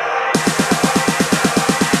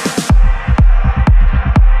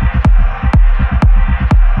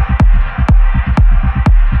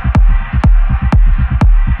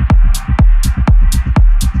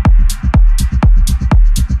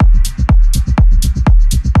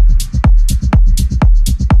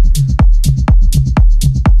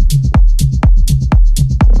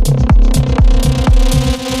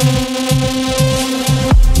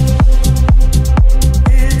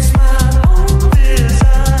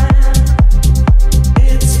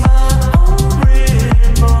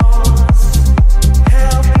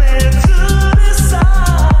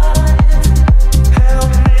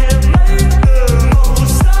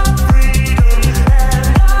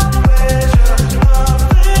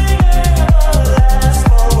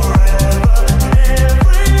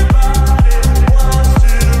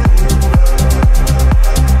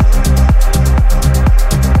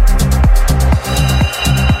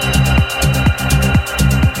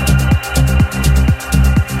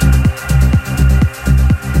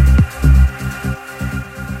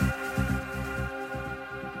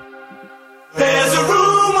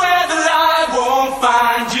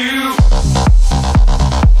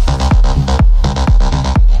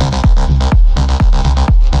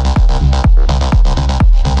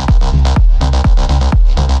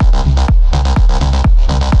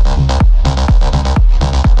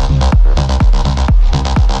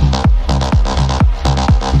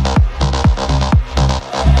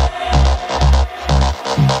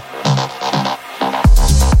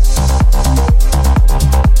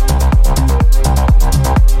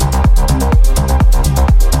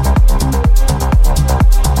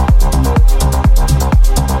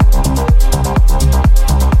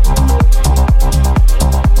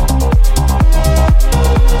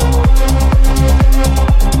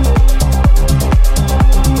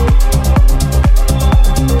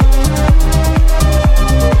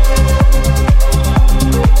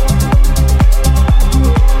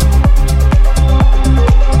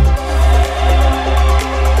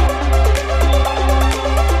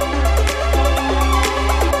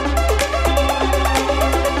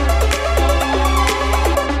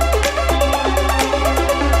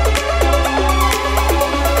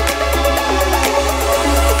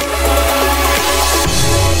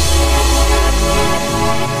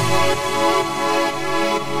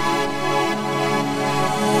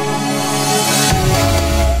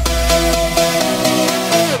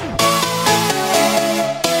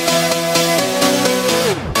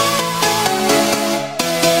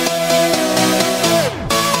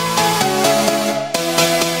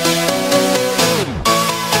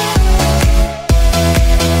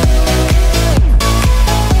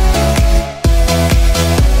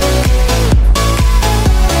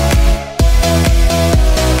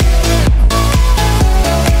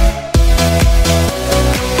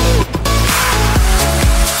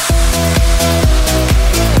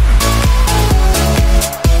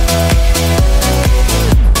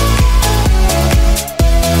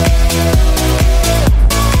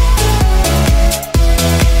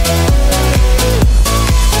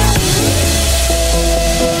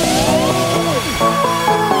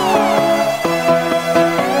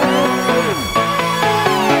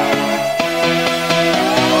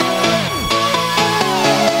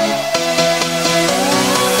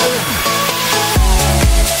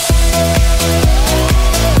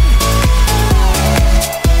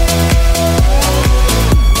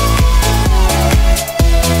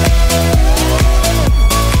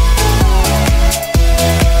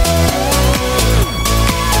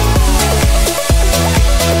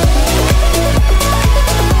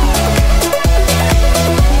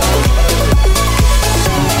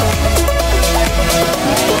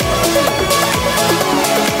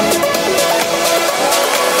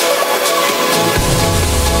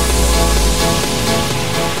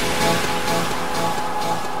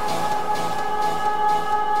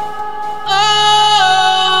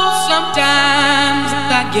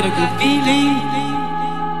 get a good feeling,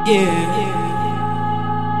 yeah.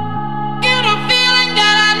 Get a feeling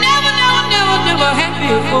that I never had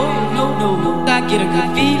before. No, I get a good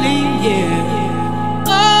feeling, yeah.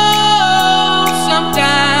 Oh,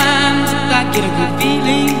 sometimes I get a good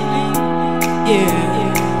feeling, yeah.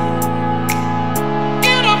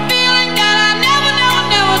 Get a feeling that I never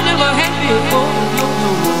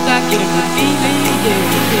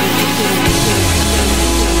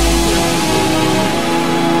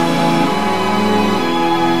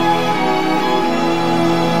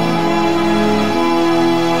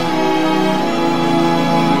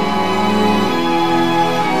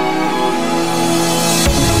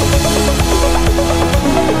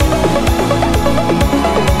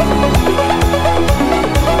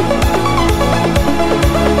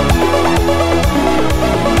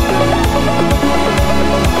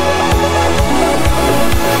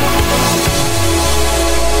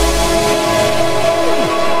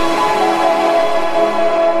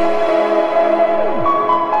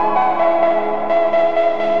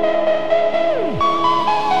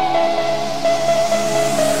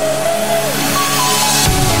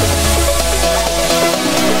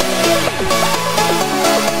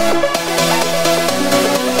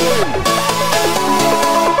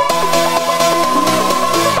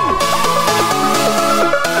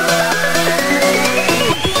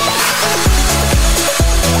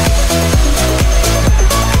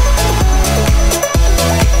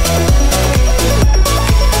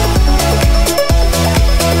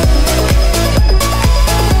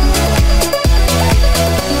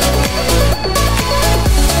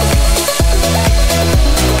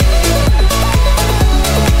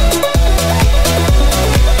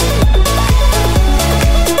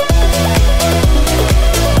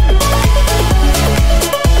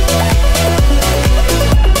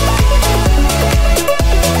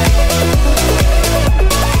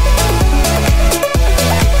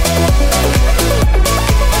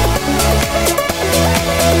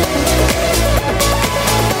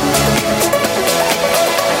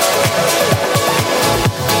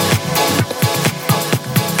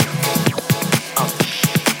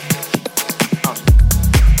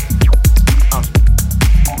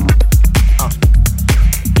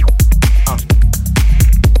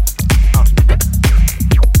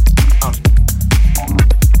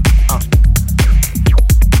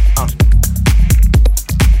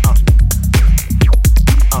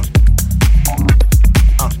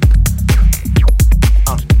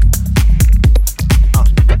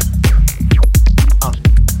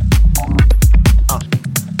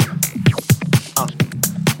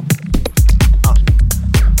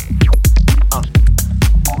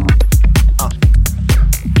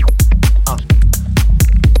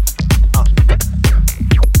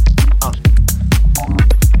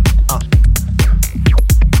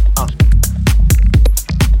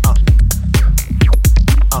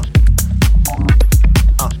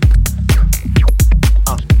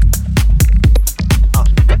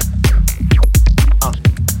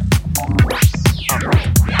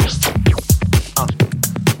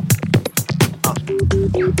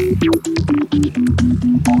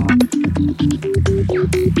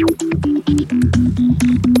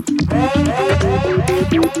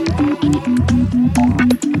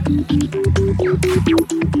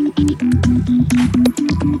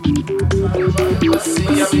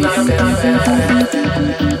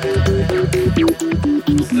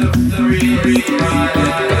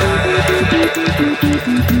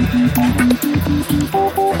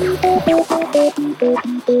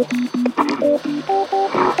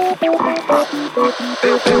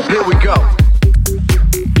Here we go.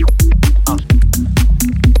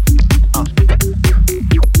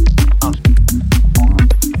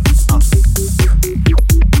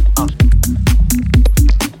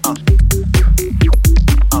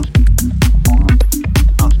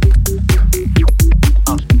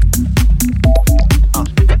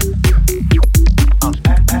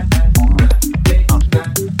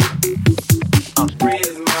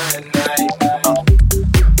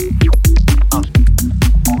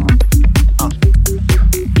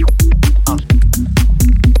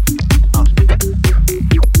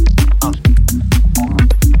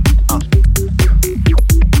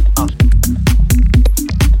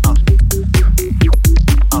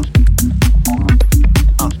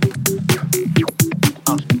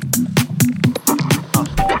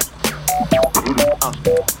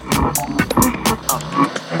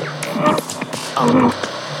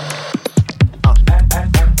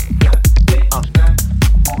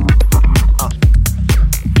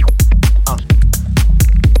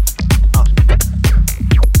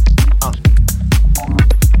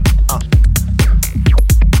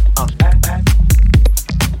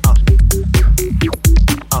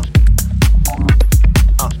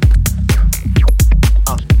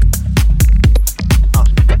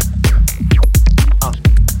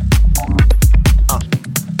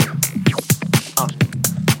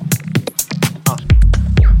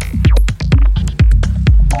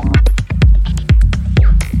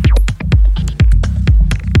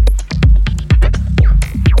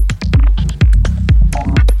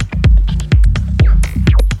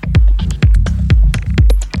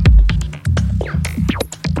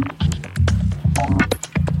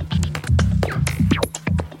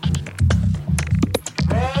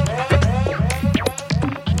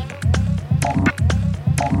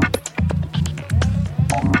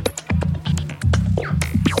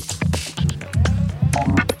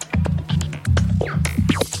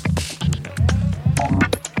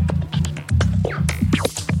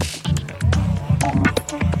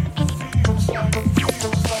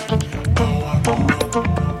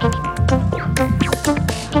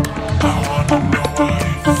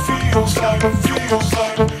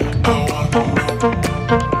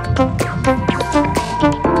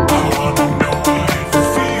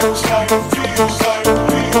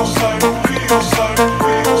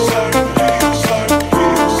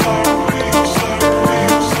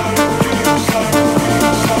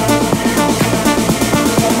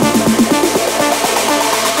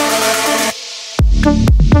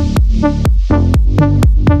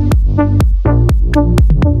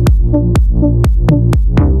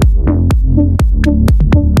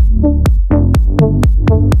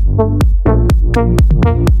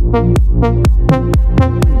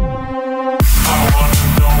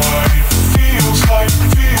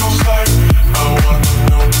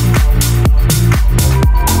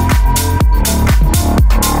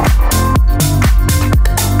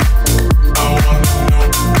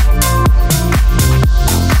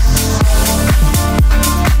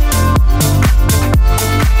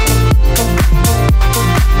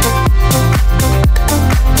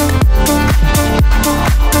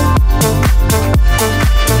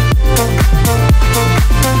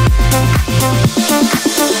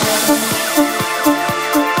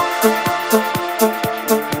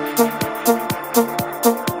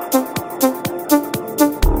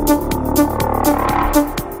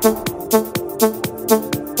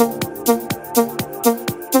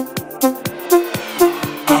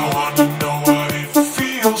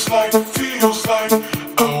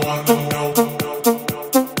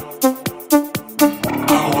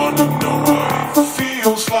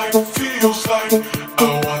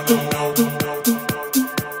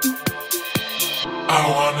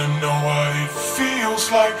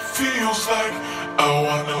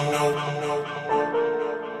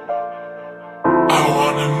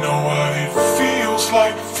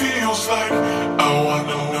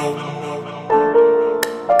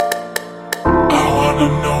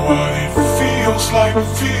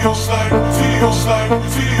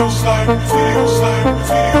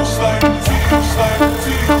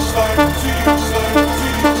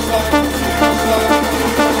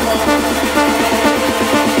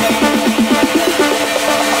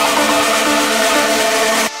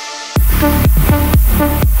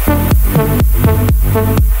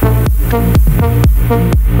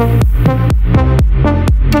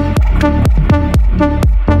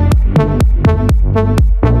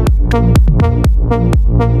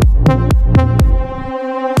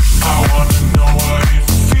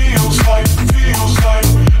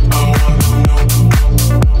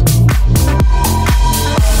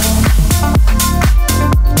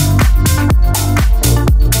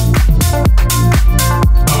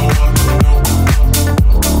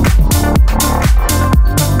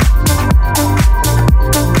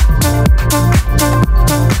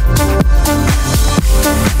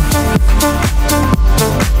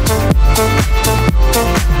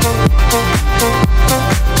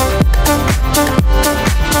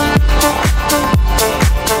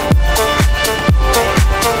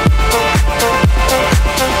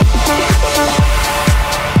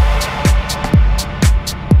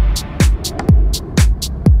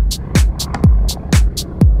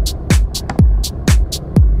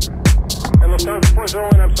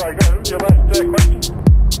 doing? I'm sorry, go ahead. Your last question.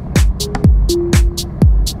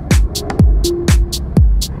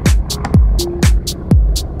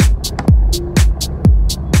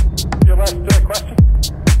 Your last question.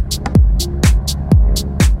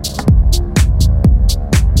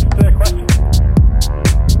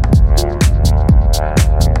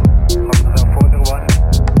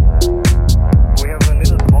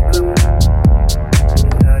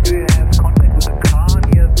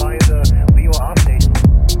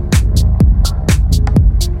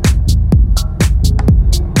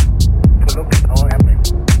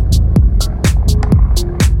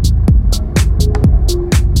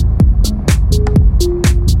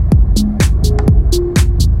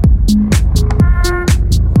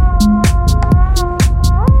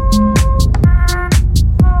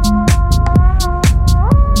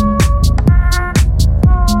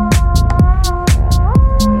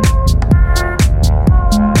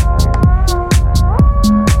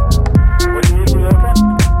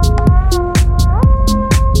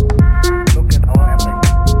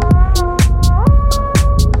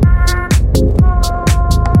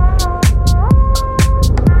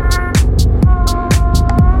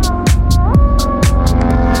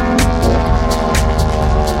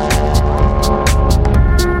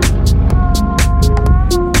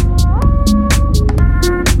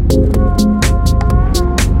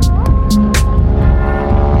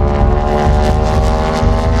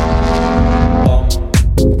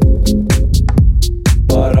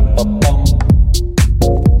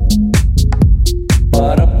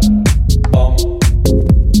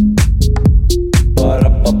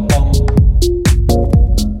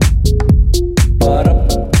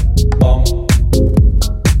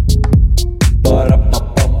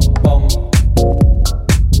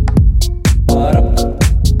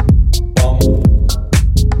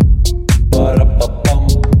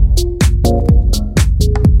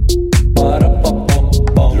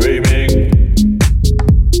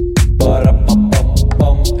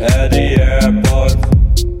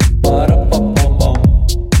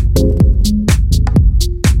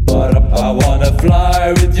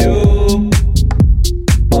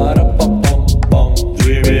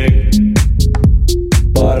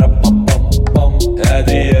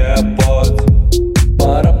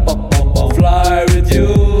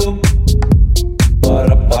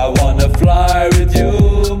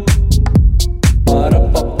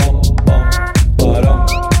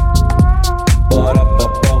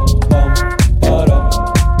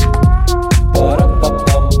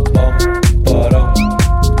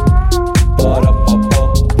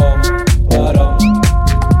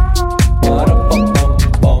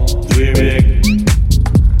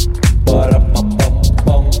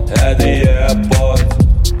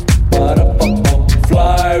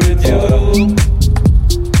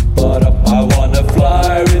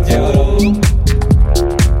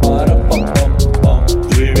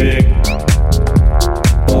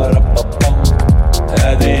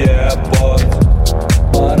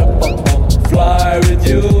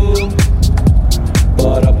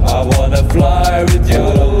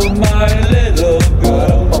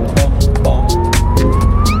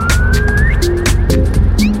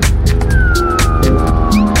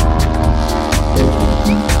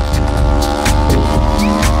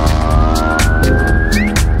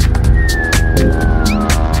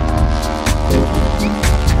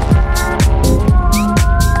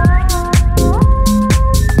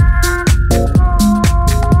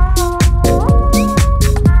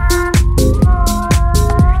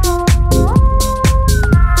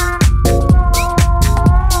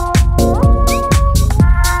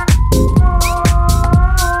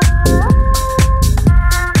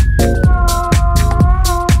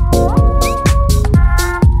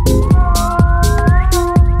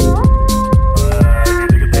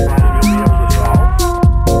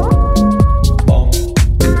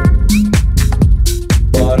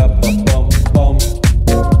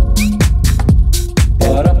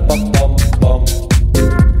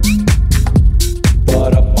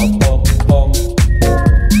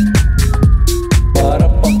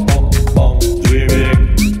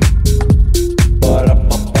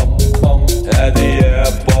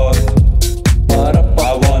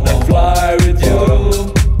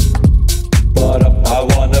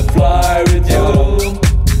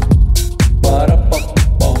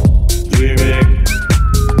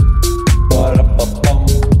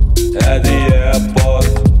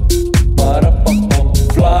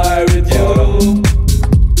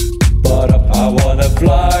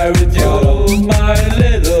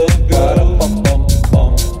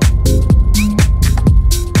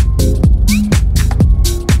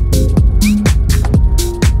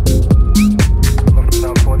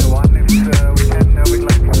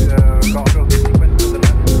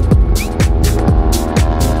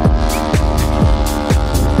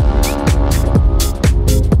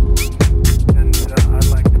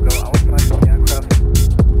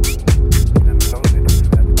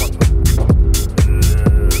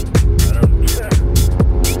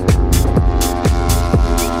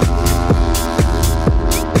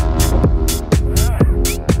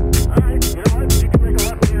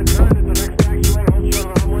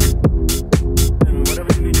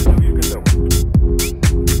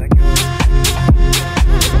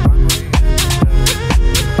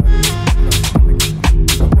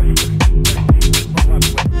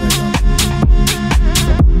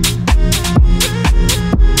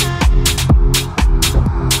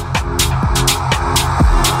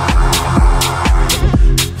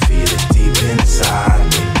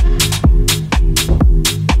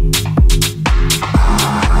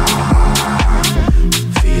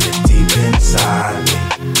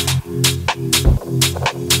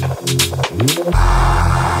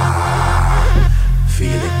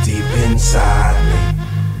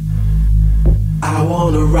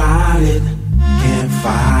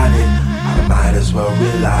 as well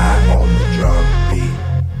rely on the drum beat.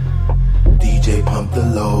 DJ pump the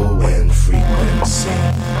low end frequency.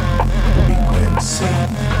 Frequency.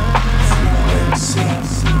 Frequency.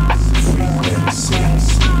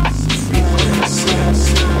 Frequency. Frequency.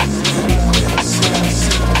 Frequency.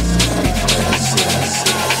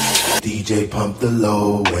 DJ pump the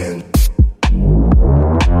low end.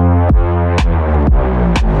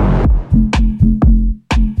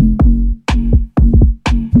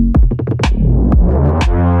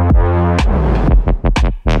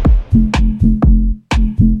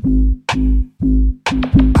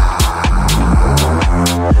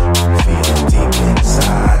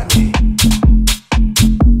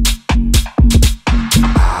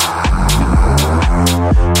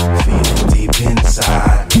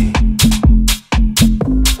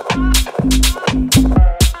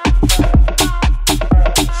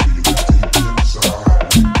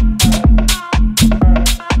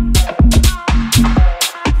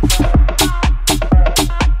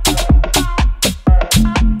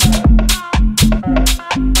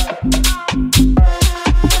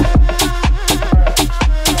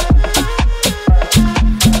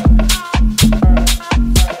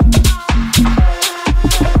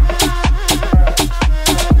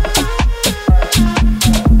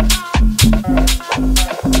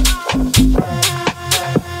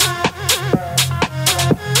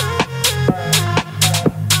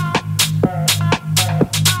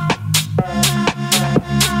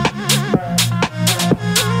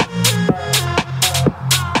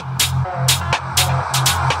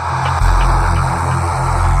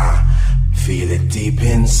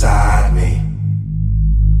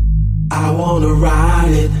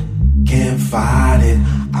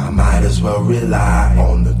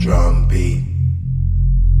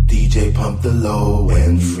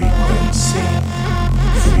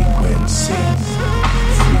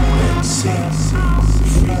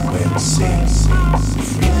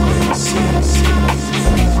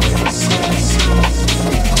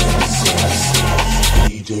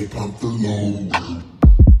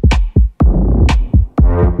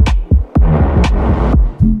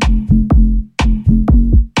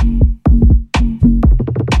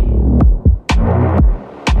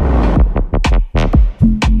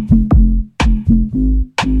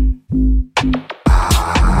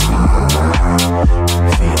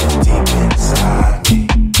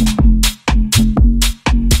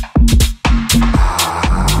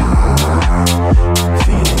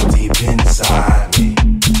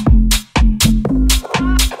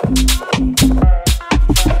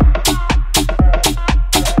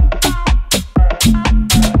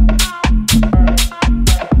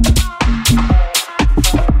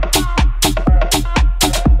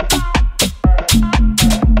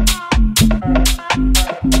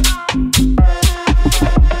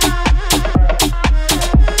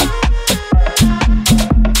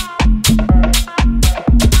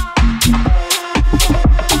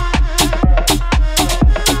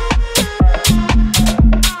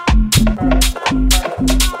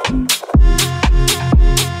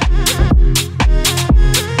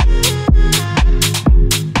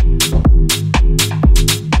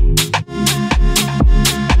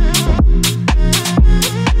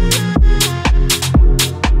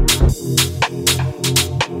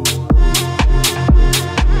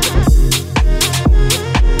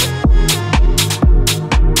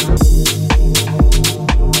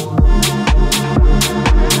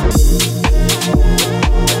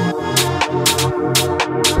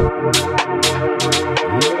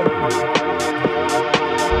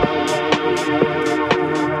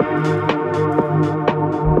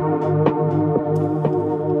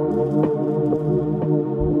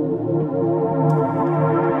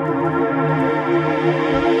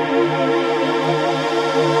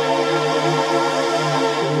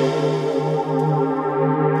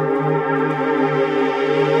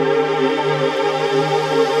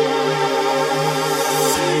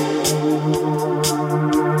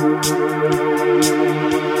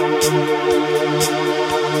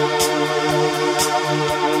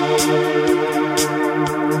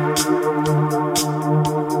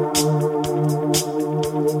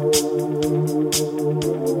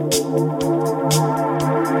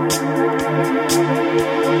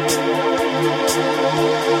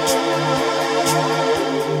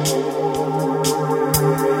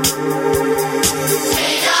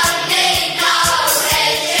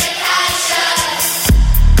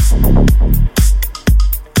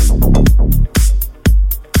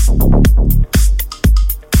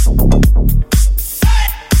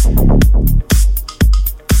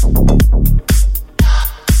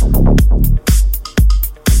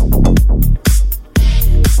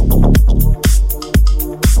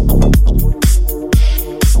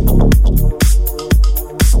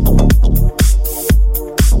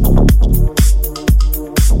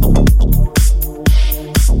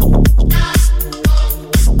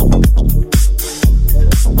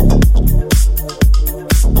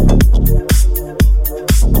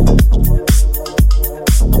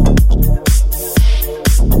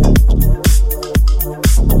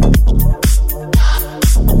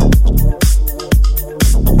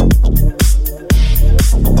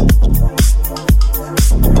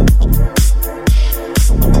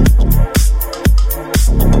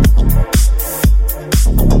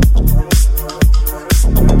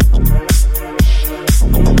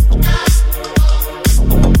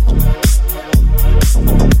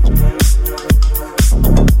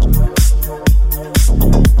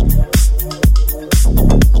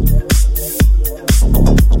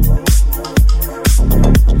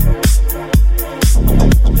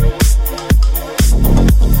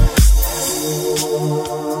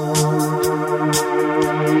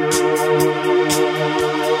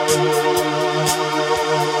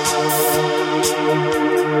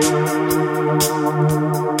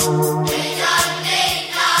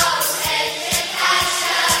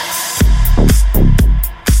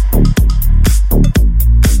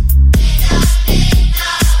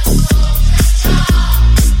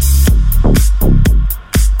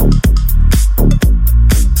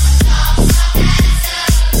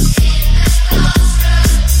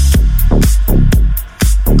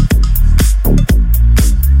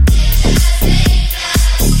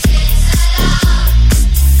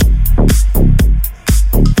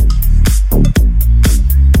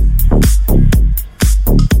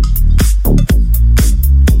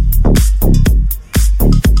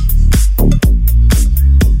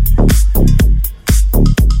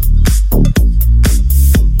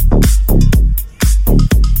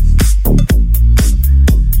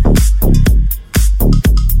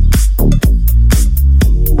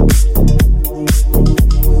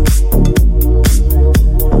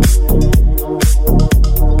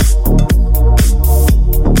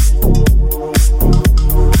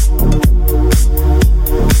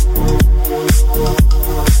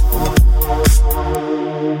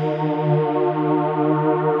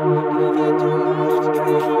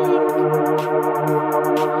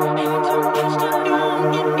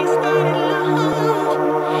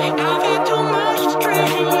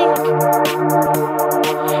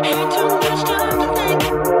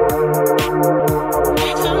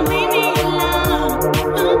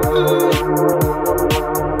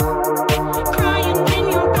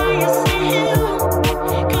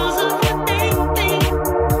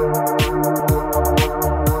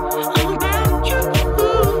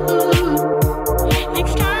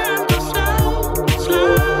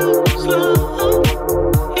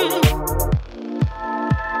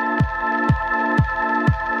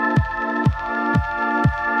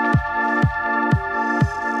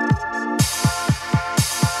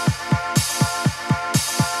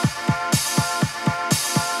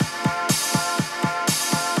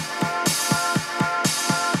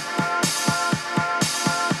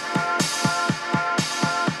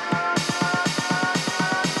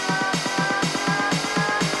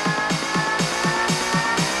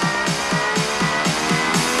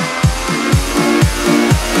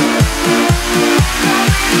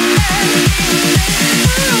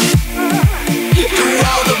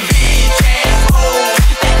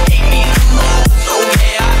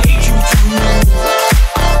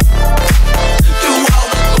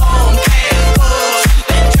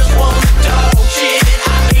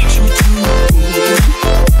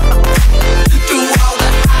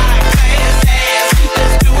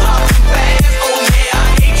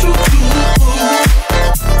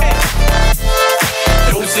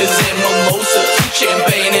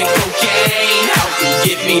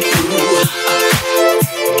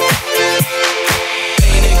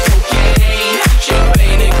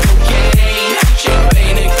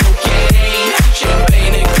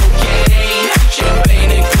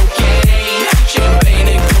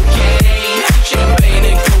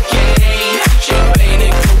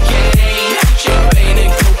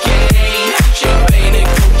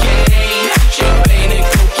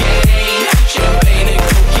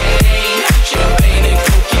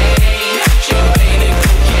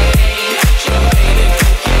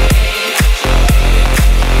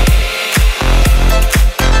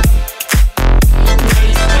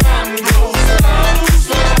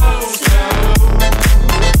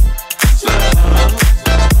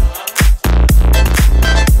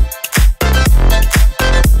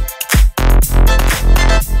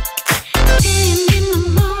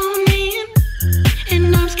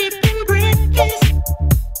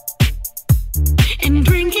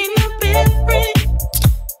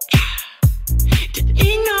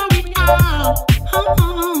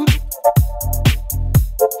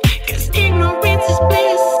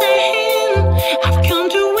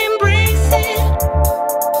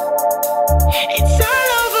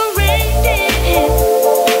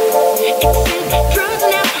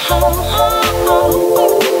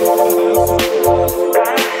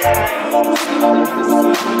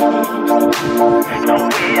 So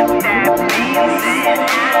with that